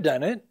 I mean, I've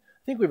done it.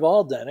 I think we've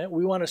all done it.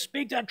 We want to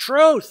speak that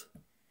truth.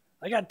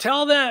 I got to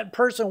tell that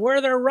person where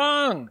they're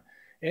wrong.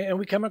 And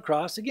we come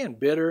across, again,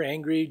 bitter,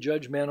 angry,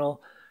 judgmental.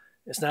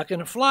 It's not going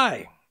to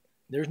fly.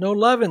 There's no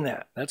love in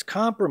that. That's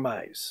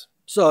compromise.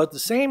 So at the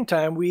same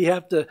time, we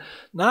have to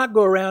not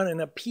go around and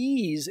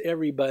appease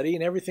everybody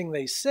and everything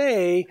they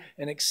say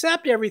and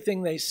accept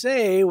everything they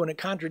say when it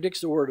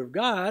contradicts the Word of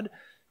God,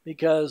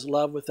 because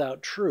love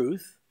without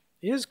truth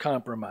is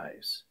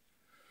compromise.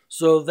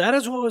 So that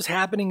is what was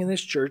happening in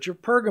this church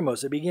of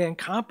Pergamos. It began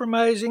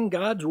compromising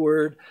God's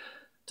Word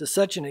to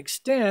such an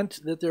extent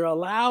that they're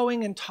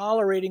allowing and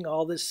tolerating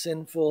all this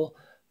sinful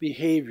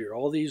behavior,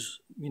 all these,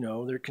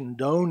 they're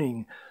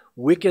condoning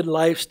wicked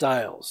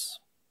lifestyles.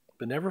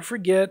 But never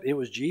forget, it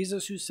was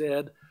Jesus who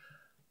said,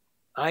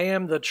 I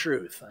am the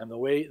truth. I'm the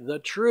way, the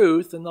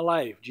truth, and the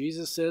life.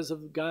 Jesus says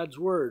of God's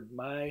word,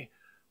 my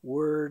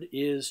word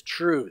is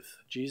truth.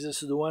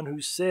 Jesus is the one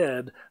who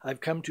said,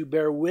 I've come to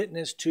bear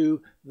witness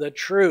to the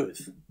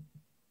truth.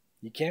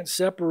 You can't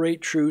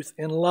separate truth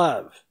and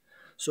love.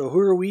 So who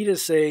are we to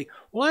say,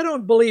 well, I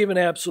don't believe in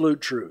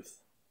absolute truth,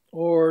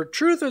 or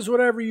truth is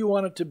whatever you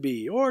want it to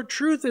be, or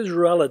truth is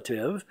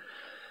relative?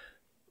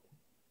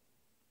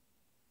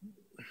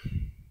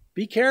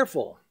 Be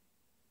careful.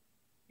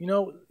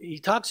 He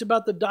talks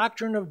about the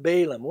doctrine of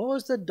Balaam. What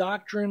was the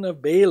doctrine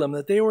of Balaam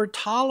that they were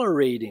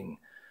tolerating?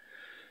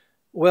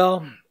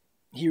 Well,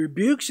 he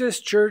rebukes this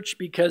church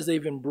because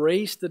they've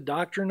embraced the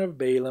doctrine of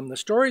Balaam. The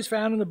story is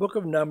found in the book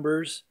of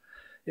Numbers.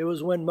 It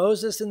was when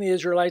Moses and the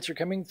Israelites are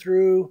coming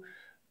through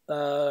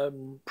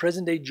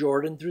present-day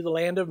Jordan, through the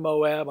land of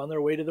Moab, on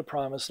their way to the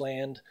promised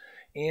land.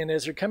 And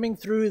as they're coming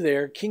through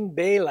there, King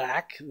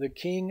Balak, the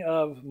king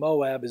of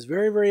Moab, is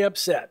very, very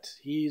upset.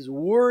 He's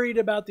worried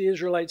about the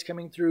Israelites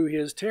coming through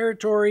his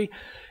territory.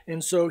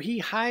 And so he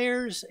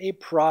hires a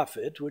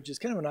prophet, which is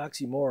kind of an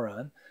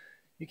oxymoron.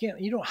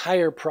 You don't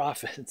hire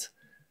prophets.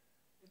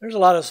 There's a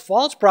lot of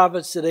false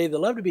prophets today that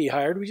love to be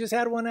hired. We just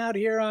had one out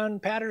here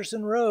on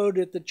Patterson Road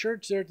at the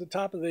church there at the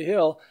top of the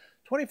hill.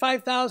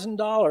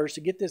 $25,000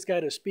 to get this guy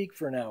to speak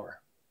for an hour.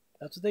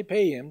 That's what they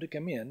pay him to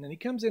come in. And he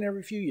comes in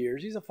every few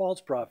years. He's a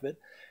false prophet.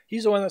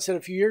 He's the one that said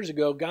a few years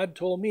ago, God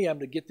told me I'm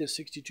to get this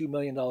 $62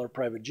 million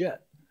private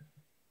jet.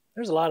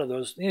 There's a lot of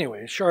those,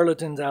 anyway,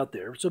 charlatans out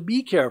there. So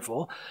be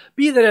careful.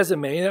 Be that as it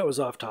may, that was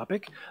off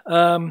topic.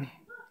 King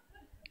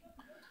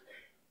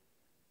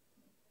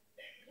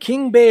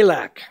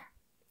Balak,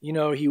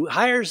 he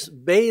hires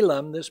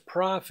Balaam, this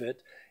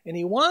prophet, and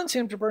he wants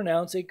him to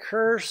pronounce a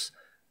curse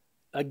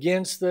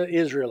against the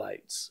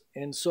Israelites.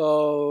 And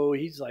so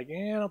he's like,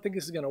 I don't think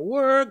this is going to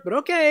work, but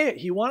okay.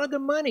 He wanted the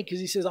money because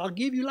he says, I'll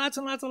give you lots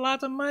and lots and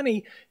lots of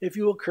money if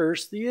you will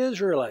curse the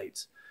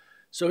Israelites.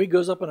 So he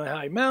goes up on a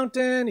high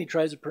mountain. He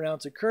tries to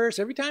pronounce a curse.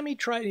 Every time he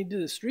did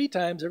this 3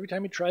 times, every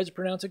time he tries to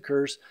pronounce a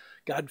curse,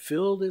 God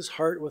filled his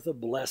heart with a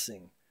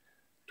blessing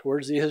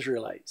towards the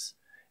Israelites.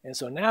 And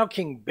so now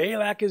King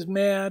Balak is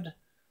mad,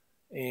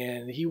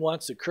 and he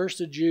wants to curse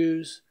the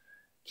Jews.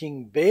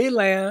 King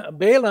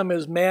Balaam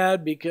is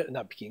mad because,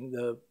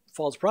 the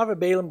false prophet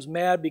Balaam's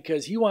mad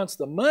because he wants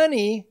the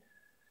money.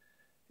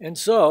 And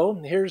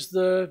so here's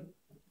the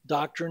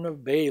doctrine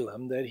of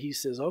Balaam, that he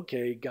says,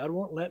 okay, God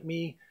won't let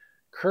me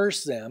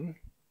curse them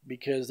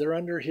because they're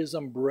under his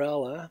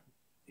umbrella,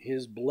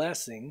 his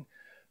blessing.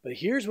 But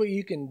here's what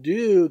you can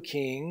do,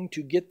 king,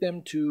 to get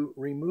them to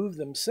remove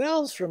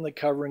themselves from the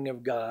covering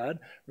of God,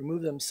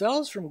 remove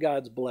themselves from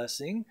God's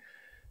blessing.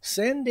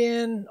 Send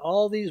in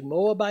all these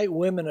Moabite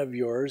women of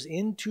yours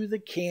into the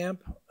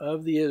camp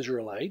of the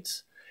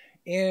Israelites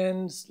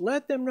and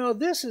let them know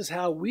this is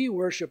how we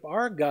worship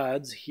our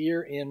gods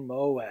here in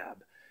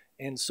Moab.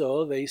 And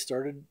so they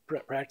started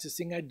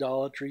practicing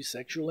idolatry,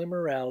 sexual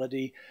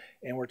immorality,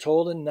 and we're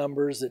told in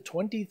Numbers that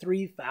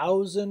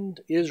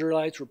 23,000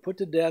 Israelites were put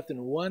to death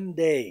in one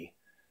day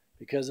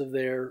because of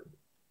their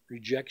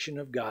rejection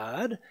of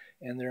God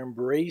and their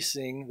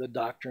embracing the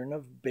doctrine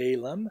of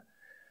Balaam.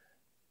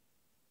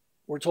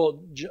 We're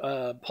told,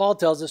 Paul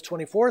tells us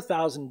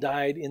 24,000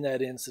 died in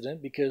that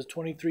incident because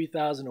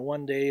 23,000 in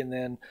one day and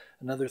then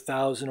another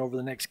 1,000 over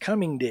the next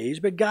coming days.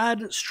 But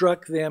God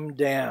struck them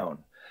down.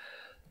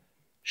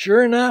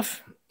 Sure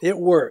enough, it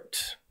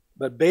worked.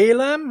 But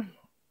Balaam,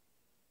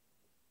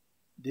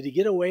 did he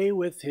get away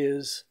with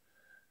his,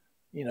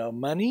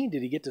 money?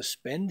 Did he get to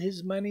spend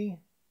his money?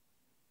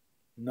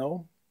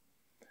 No.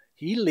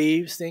 He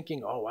leaves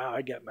thinking, oh, wow,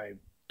 I got my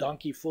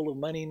donkey full of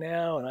money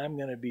now, and I'm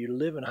going to be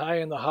living high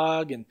in the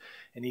hog. And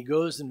he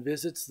goes and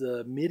visits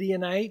the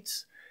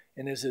Midianites.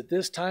 And it's at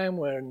this time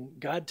when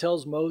God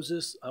tells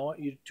Moses, I want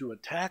you to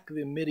attack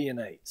the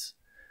Midianites.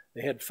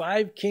 They had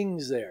 5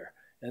 kings there.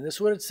 And this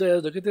is what it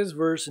says. Look at this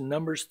verse in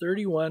Numbers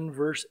 31,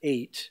 verse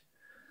 8.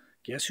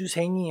 Guess who's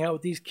hanging out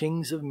with these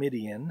kings of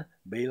Midian?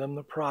 Balaam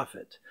the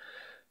prophet.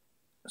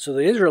 So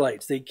the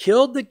Israelites, they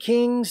killed the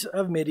kings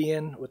of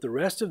Midian with the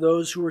rest of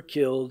those who were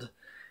killed.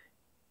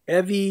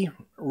 Evi,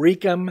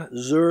 Rekam,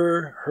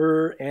 Zur,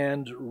 Hur,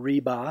 and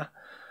Reba,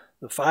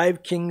 the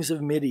 5 kings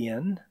of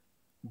Midian.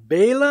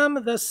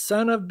 Balaam, the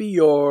son of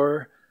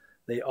Beor,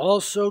 they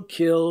also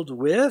killed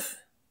with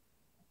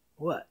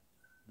what?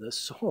 The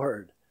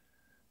sword.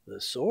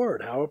 The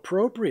sword. How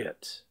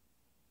appropriate.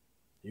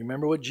 You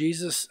remember what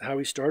Jesus, how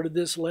he started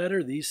this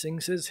letter? These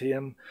things says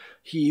him,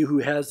 he who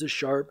has the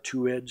sharp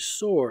 2-edged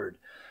sword.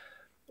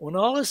 When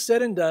all is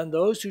said and done,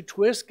 those who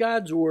twist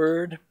God's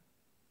word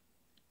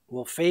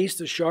will face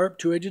the sharp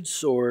 2-edged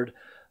sword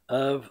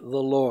of the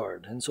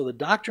Lord. And so the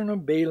doctrine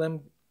of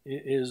Balaam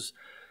is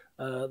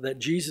that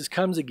Jesus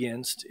comes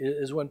against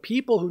is when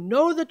people who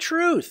know the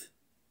truth,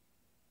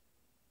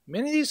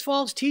 Many of these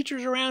false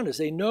teachers around us,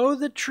 they know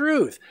the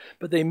truth,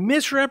 but they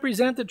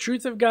misrepresent the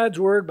truth of God's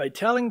word by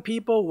telling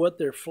people what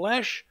their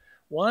flesh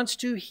wants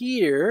to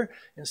hear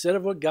instead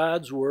of what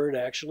God's word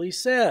actually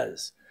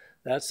says.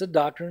 That's the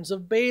doctrines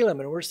of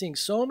Balaam. And we're seeing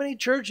so many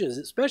churches,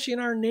 especially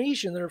in our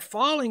nation, that are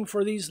falling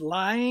for these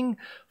lying,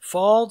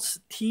 false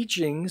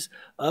teachings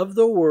of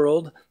the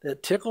world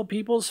that tickle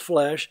people's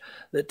flesh,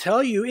 that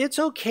tell you it's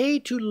okay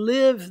to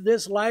live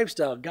this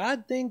lifestyle.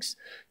 God thinks,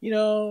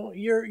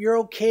 you're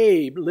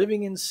okay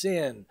living in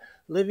sin,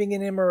 living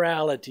in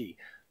immorality.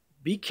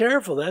 Be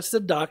careful. That's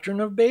the doctrine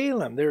of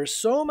Balaam. There is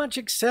so much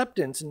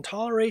acceptance and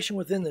toleration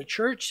within the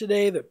church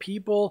today that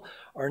people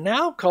are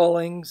now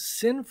calling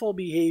sinful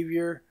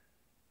behavior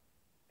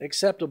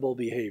acceptable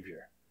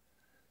behavior.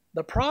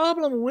 The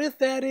problem with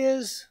that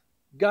is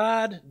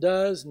God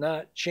does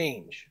not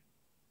change.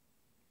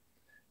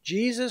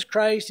 Jesus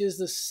Christ is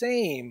the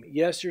same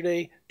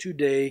yesterday,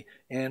 today,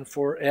 and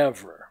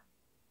forever.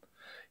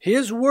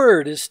 His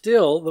word is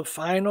still the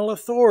final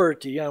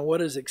authority on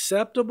what is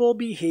acceptable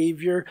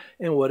behavior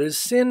and what is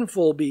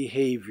sinful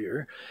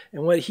behavior.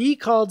 And what he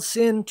called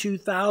sin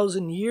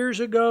 2,000 years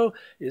ago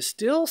is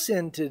still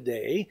sin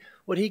today.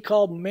 What he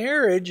called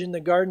marriage in the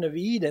Garden of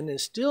Eden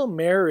is still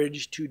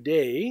marriage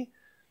today.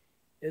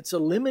 It's a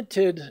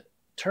limited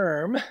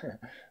term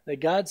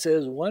that God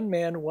says one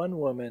man, one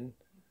woman,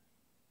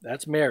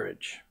 that's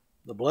marriage.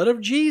 The blood of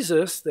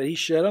Jesus that he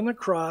shed on the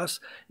cross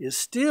is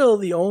still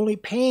the only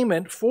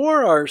payment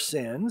for our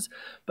sins.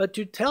 But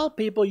to tell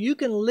people you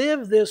can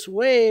live this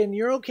way and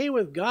you're okay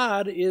with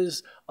God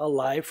is a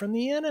lie from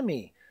the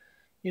enemy.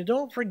 You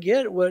don't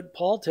forget what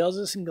Paul tells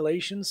us in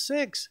Galatians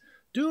 6.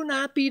 Do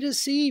not be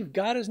deceived.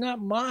 God is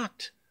not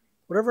mocked.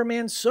 Whatever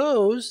man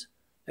sows,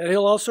 that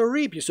he'll also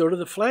reap. You sow to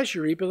the flesh,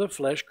 you reap of the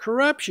flesh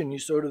corruption. You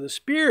sow to the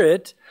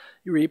Spirit,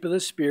 you reap of the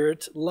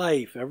Spirit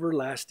life,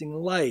 everlasting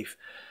life.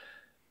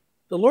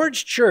 The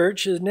Lord's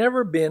church has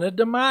never been a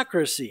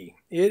democracy.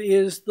 It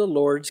is the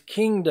Lord's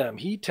kingdom.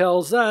 He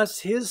tells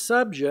us, his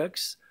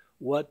subjects,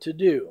 what to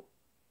do,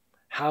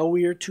 how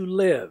we are to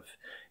live.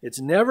 It's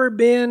never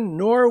been,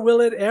 nor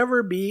will it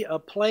ever be, a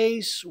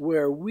place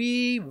where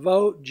we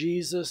vote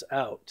Jesus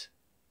out.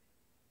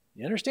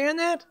 You understand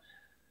that?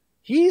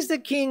 He's the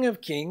King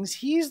of Kings.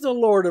 He's the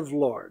Lord of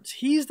Lords.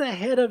 He's the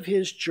head of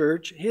his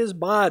church, his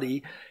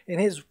body, and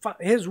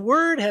his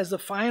word has the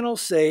final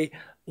say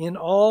in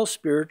all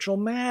spiritual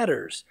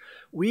matters.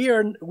 We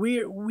are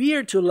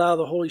to allow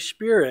the Holy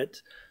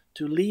Spirit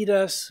to lead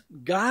us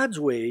God's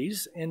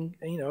ways and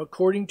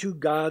according to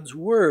God's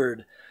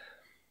word.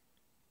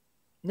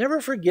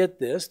 Never forget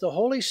this. The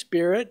Holy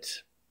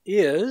Spirit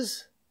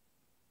is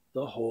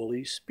the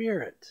Holy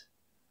Spirit.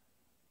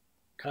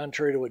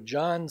 Contrary to what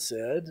John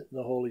said,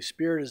 the Holy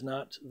Spirit is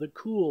not the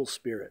cool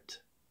spirit.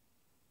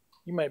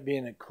 You might be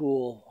in a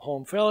cool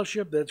home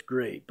fellowship, that's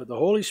great. But the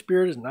Holy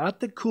Spirit is not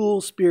the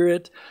cool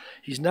spirit.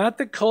 He's not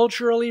the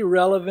culturally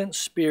relevant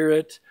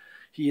spirit.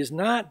 He is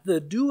not the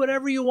do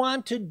whatever you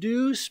want to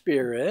do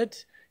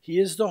spirit. He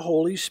is the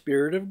Holy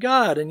Spirit of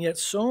God. And yet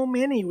so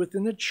many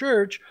within the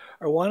church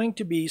are wanting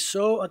to be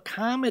so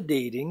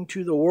accommodating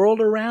to the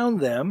world around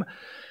them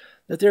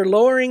that they're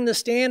lowering the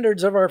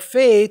standards of our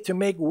faith to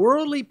make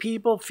worldly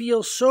people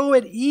feel so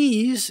at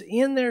ease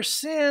in their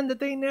sin that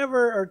they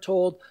never are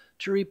told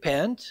to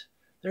repent.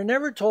 They're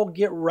never told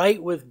get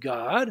right with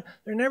God.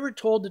 They're never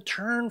told to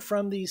turn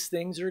from these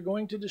things that are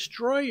going to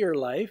destroy your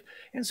life.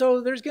 And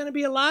so there's going to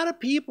be a lot of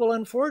people,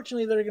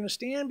 unfortunately, that are going to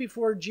stand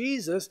before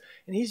Jesus,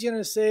 and he's going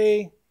to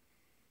say,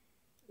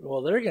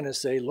 well, they're going to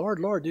say, Lord,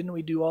 Lord, didn't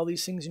we do all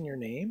these things in your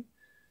name?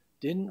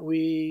 Didn't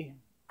we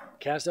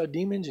cast out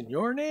demons in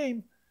your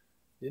name?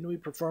 Didn't we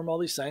perform all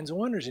these signs and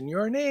wonders in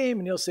your name?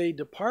 And he'll say,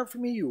 depart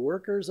from me, you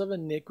workers of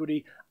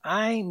iniquity.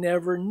 I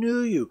never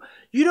knew you.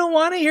 You don't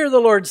want to hear the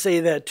Lord say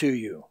that to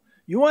you.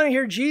 You want to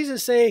hear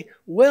Jesus say,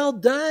 well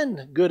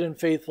done, good and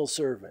faithful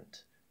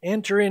servant.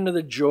 Enter into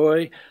the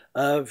joy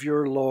of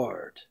your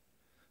Lord.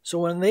 So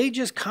when they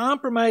just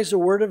compromise the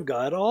word of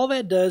God, all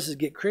that does is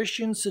get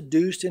Christians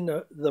seduced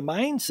into the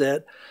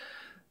mindset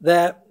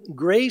that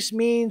grace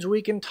means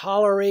we can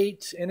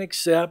tolerate and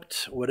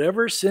accept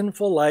whatever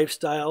sinful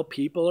lifestyle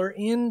people are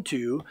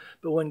into.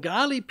 But when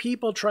godly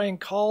people try and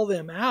call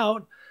them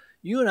out,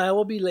 you and I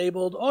will be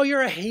labeled, oh,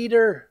 you're a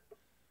hater.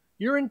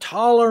 You're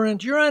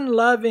intolerant. You're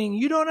unloving.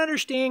 You don't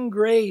understand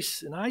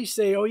grace. And I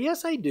say, oh,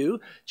 yes, I do.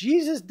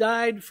 Jesus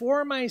died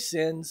for my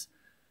sins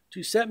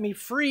to set me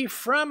free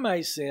from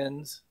my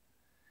sins.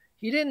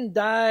 He didn't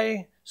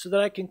die so that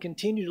I can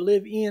continue to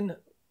live in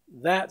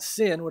that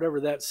sin,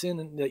 whatever that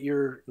sin that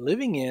you're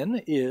living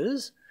in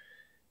is.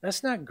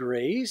 That's not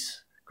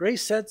grace.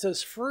 Grace sets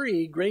us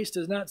free. Grace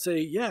does not say,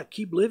 yeah,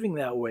 keep living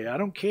that way. I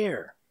don't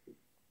care.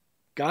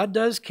 God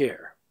does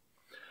care.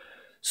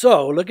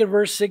 So look at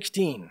verse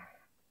 16.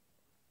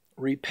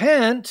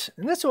 Repent,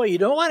 and that's what you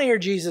don't want to hear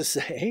Jesus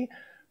say.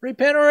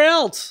 Repent or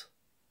else.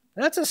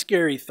 That's a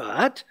scary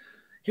thought.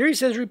 Here he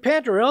says,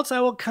 repent or else I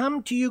will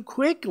come to you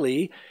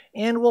quickly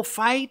and will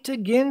fight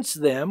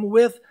against them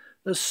with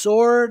the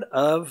sword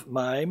of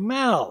my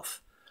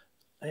mouth.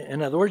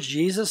 In other words,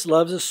 Jesus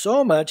loves us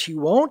so much, he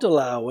won't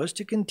allow us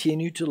to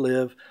continue to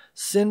live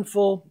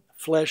sinful,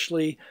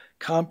 fleshly,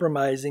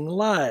 compromising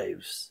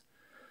lives.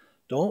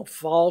 Don't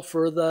fall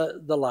for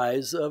the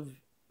lies of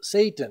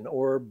Satan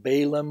or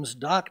Balaam's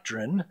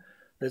doctrine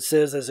that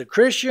says as a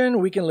Christian,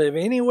 we can live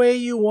any way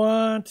you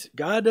want.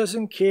 God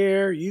doesn't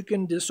care. You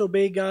can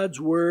disobey God's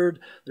word.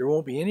 There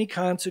won't be any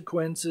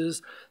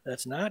consequences.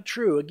 That's not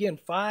true. Again,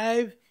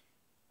 5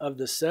 of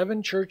the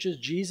 7 churches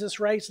Jesus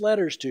writes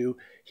letters to,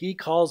 he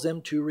calls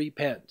them to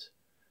repent.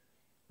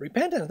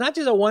 Repentance, not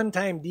just a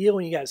one-time deal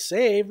when you got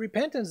saved.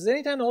 Repentance is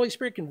anytime the Holy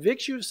Spirit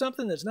convicts you of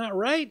something that's not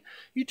right,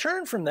 you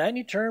turn from that and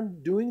you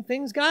turn doing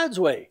things God's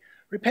way.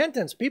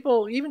 Repentance,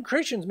 people, even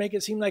Christians, make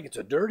it seem like it's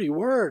a dirty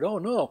word. Oh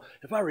no,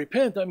 if I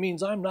repent, that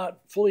means I'm not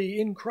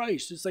fully in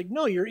Christ. It's like,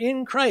 no, you're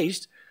in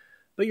Christ,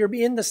 but you're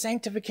in the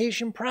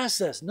sanctification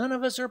process. None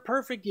of us are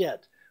perfect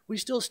yet. We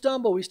still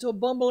stumble, we still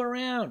bumble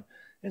around.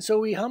 And so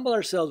we humble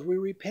ourselves, we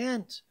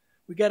repent.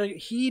 We got to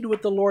heed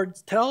what the Lord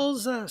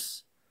tells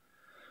us.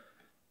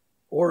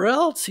 Or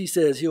else, he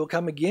says, he will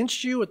come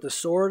against you with the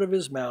sword of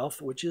his mouth,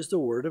 which is the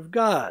word of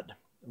God.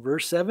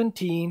 Verse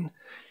 17,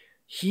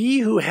 he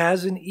who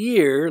has an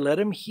ear, let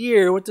him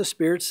hear what the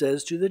Spirit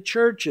says to the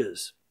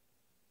churches.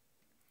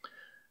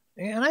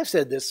 And I've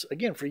said this,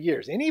 again, for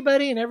years.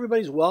 Anybody and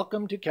everybody's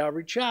welcome to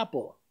Calvary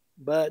Chapel.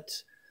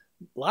 But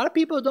a lot of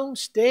people don't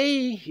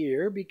stay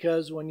here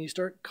because when you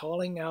start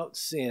calling out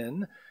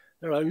sin,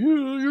 they're like,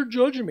 you're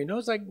judging me. No,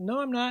 it's like, no,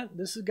 I'm not.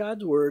 This is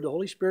God's word. The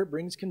Holy Spirit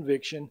brings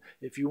conviction.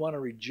 If you want to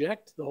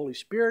reject the Holy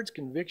Spirit's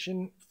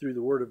conviction through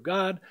the word of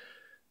God,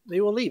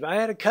 they will leave. I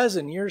had a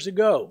cousin years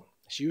ago.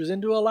 She was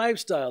into a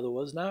lifestyle that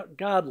was not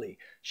godly.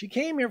 She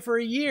came here for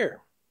a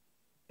year,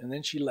 and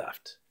then she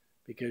left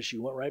because she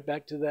went right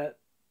back to that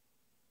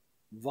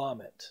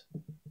vomit.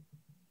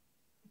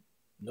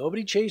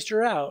 Nobody chased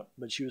her out,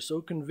 but she was so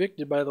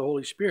convicted by the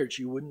Holy Spirit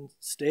she wouldn't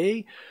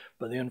stay.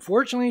 But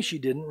unfortunately, she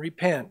didn't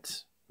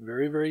repent.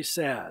 Very, very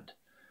sad.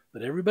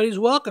 But everybody's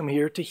welcome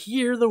here to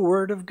hear the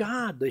word of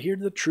God, to hear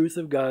the truth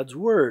of God's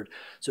word.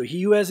 So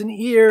he who has an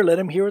ear, let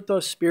him hear what the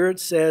Spirit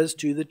says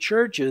to the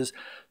churches.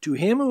 To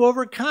him who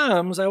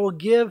overcomes, I will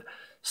give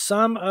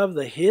some of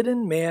the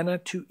hidden manna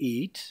to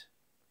eat.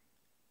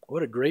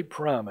 What a great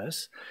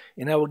promise.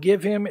 And I will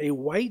give him a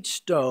white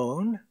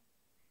stone,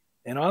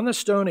 and on the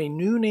stone a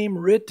new name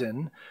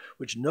written,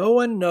 which no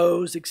one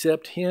knows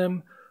except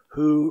him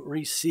who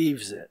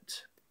receives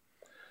it.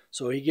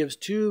 So he gives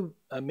 2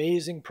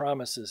 amazing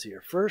promises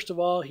here. First of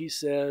all, he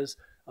says,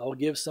 I will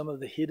give some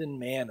of the hidden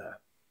manna.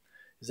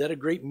 Is that a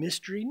great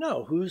mystery?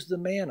 No. Who's the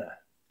manna?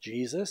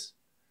 Jesus.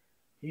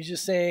 He's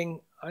just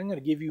saying, I'm going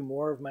to give you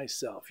more of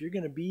myself. You're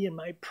going to be in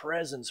my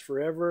presence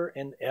forever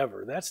and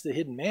ever. That's the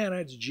hidden manna.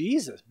 It's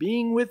Jesus,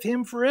 being with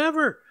him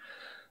forever.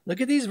 Look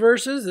at these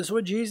verses. This is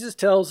what Jesus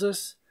tells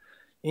us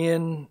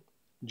in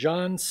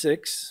John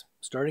 6,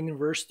 starting in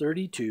verse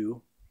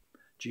 32.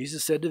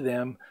 Jesus said to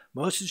them,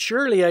 most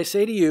surely I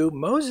say to you,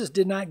 Moses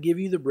did not give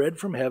you the bread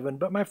from heaven,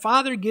 but my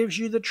Father gives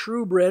you the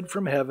true bread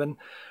from heaven.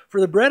 For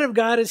the bread of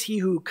God is he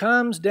who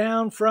comes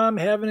down from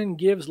heaven and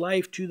gives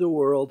life to the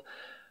world.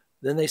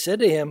 Then they said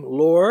to him,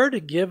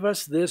 Lord, give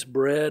us this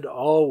bread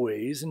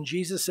always. And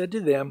Jesus said to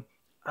them,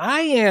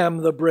 I am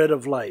the bread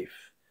of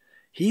life.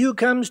 He who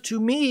comes to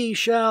me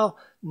shall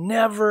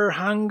never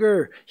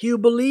hunger. He who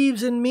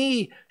believes in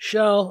me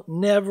shall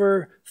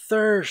never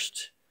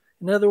thirst.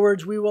 In other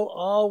words, we will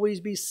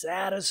always be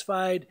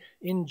satisfied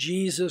in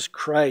Jesus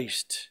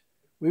Christ.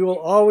 We will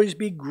always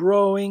be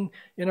growing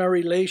in our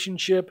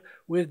relationship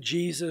with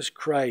Jesus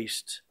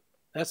Christ.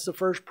 That's the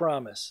first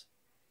promise.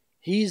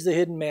 He's the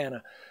hidden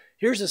manna.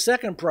 Here's the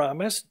second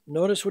promise.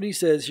 Notice what he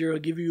says here. He'll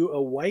give you a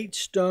white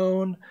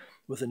stone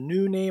with a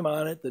new name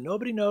on it that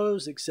nobody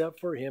knows except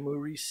for him who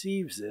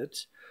receives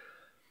it.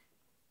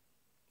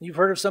 You've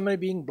heard of somebody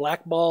being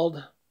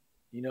blackballed.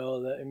 You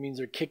know, that it means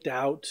they're kicked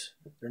out.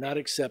 They're not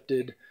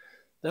accepted.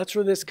 That's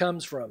where this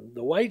comes from.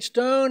 The white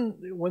stone,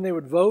 when they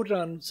would vote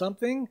on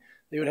something,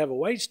 they would have a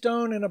white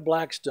stone and a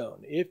black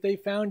stone. If they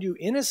found you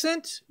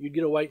innocent, you'd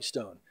get a white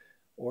stone.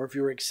 Or if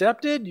you were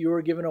accepted, you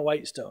were given a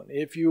white stone.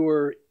 If you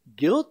were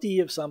guilty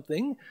of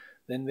something,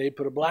 then they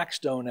put a black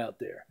stone out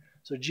there.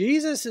 So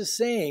Jesus is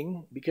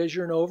saying, because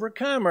you're an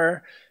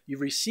overcomer,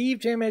 you've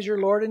received him as your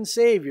Lord and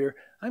Savior,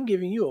 I'm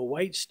giving you a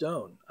white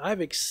stone.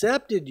 I've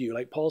accepted you.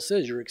 Like Paul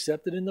says, you're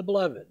accepted in the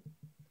beloved.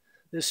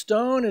 This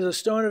stone is a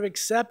stone of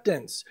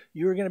acceptance.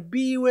 You're going to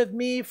be with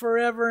me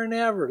forever and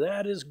ever.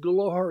 That is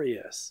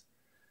glorious.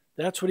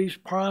 That's what he's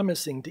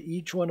promising to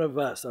each one of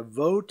us, a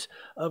vote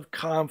of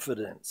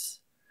confidence.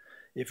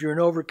 If you're an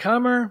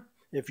overcomer,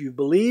 if you've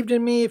believed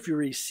in me, if you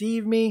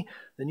receive me,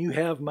 then you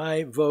have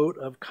my vote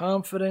of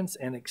confidence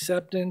and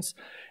acceptance.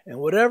 And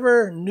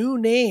whatever new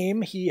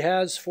name he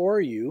has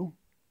for you,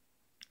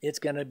 it's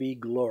going to be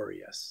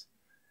glorious.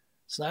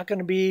 It's not going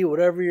to be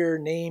whatever your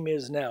name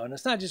is now. And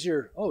it's not just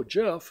your, oh,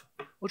 Jeff.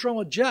 What's wrong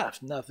with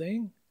Jeff?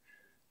 Nothing.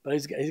 But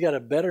he's got a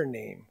better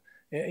name.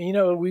 And, you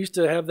know, we used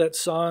to have that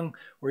song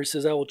where he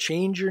says, I will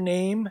change your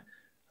name.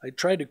 I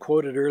tried to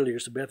quote it earlier,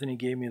 so Bethany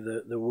gave me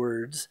the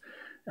words.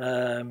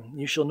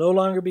 You shall no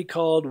longer be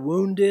called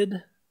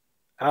wounded,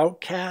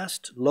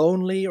 outcast,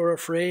 lonely, or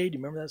afraid. You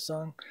remember that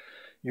song?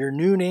 Your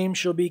new name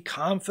shall be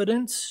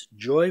confidence,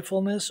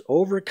 joyfulness,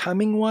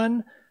 overcoming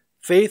one,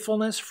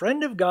 faithfulness,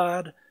 friend of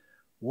God,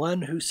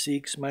 one who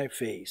seeks my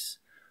face.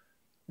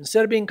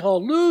 Instead of being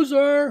called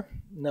loser,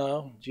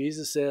 no,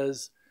 Jesus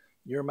says,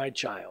 you're my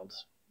child.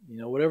 You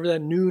know, whatever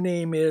that new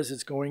name is,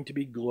 it's going to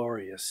be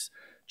glorious,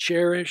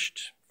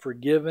 cherished,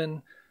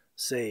 forgiven,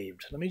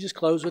 saved. Let me just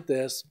close with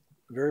this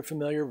very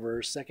familiar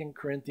verse, 2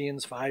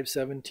 Corinthians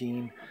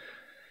 5:17.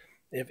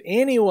 If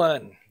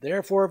anyone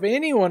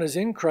is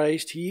in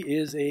Christ, he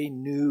is a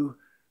new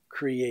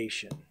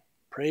creation.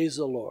 Praise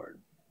the Lord.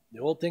 The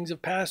old things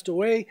have passed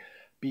away.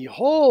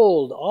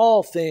 Behold,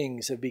 all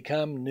things have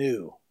become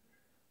new.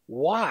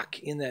 Walk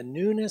in that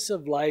newness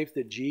of life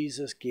that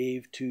Jesus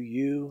gave to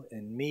you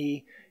and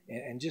me,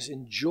 and just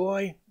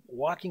enjoy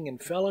walking in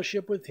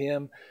fellowship with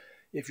him.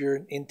 If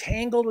you're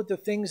entangled with the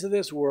things of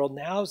this world,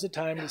 now's the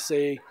time to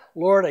say,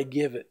 Lord, I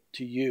give it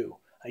to you.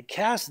 I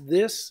cast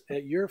this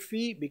at your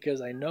feet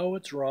because I know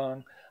it's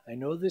wrong. I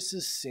know this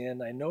is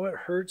sin. I know it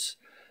hurts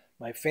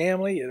my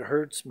family. It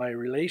hurts my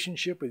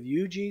relationship with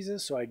you,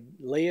 Jesus. So I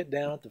lay it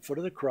down at the foot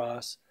of the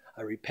cross.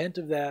 I repent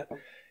of that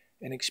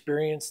and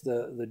experience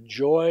the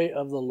joy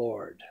of the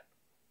Lord.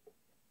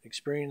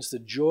 Experience the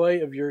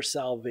joy of your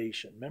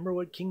salvation. Remember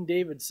what King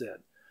David said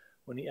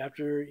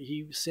after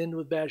he sinned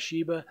with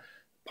Bathsheba,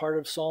 part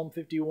of Psalm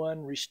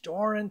 51,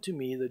 restore unto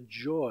me the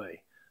joy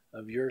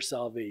of your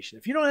salvation.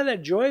 If you don't have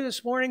that joy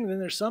this morning, then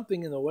there's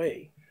something in the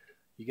way.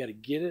 You got to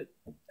get it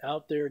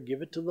out there,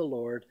 give it to the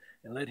Lord,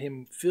 and let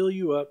him fill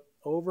you up,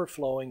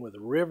 overflowing with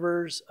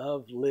rivers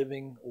of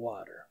living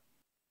water.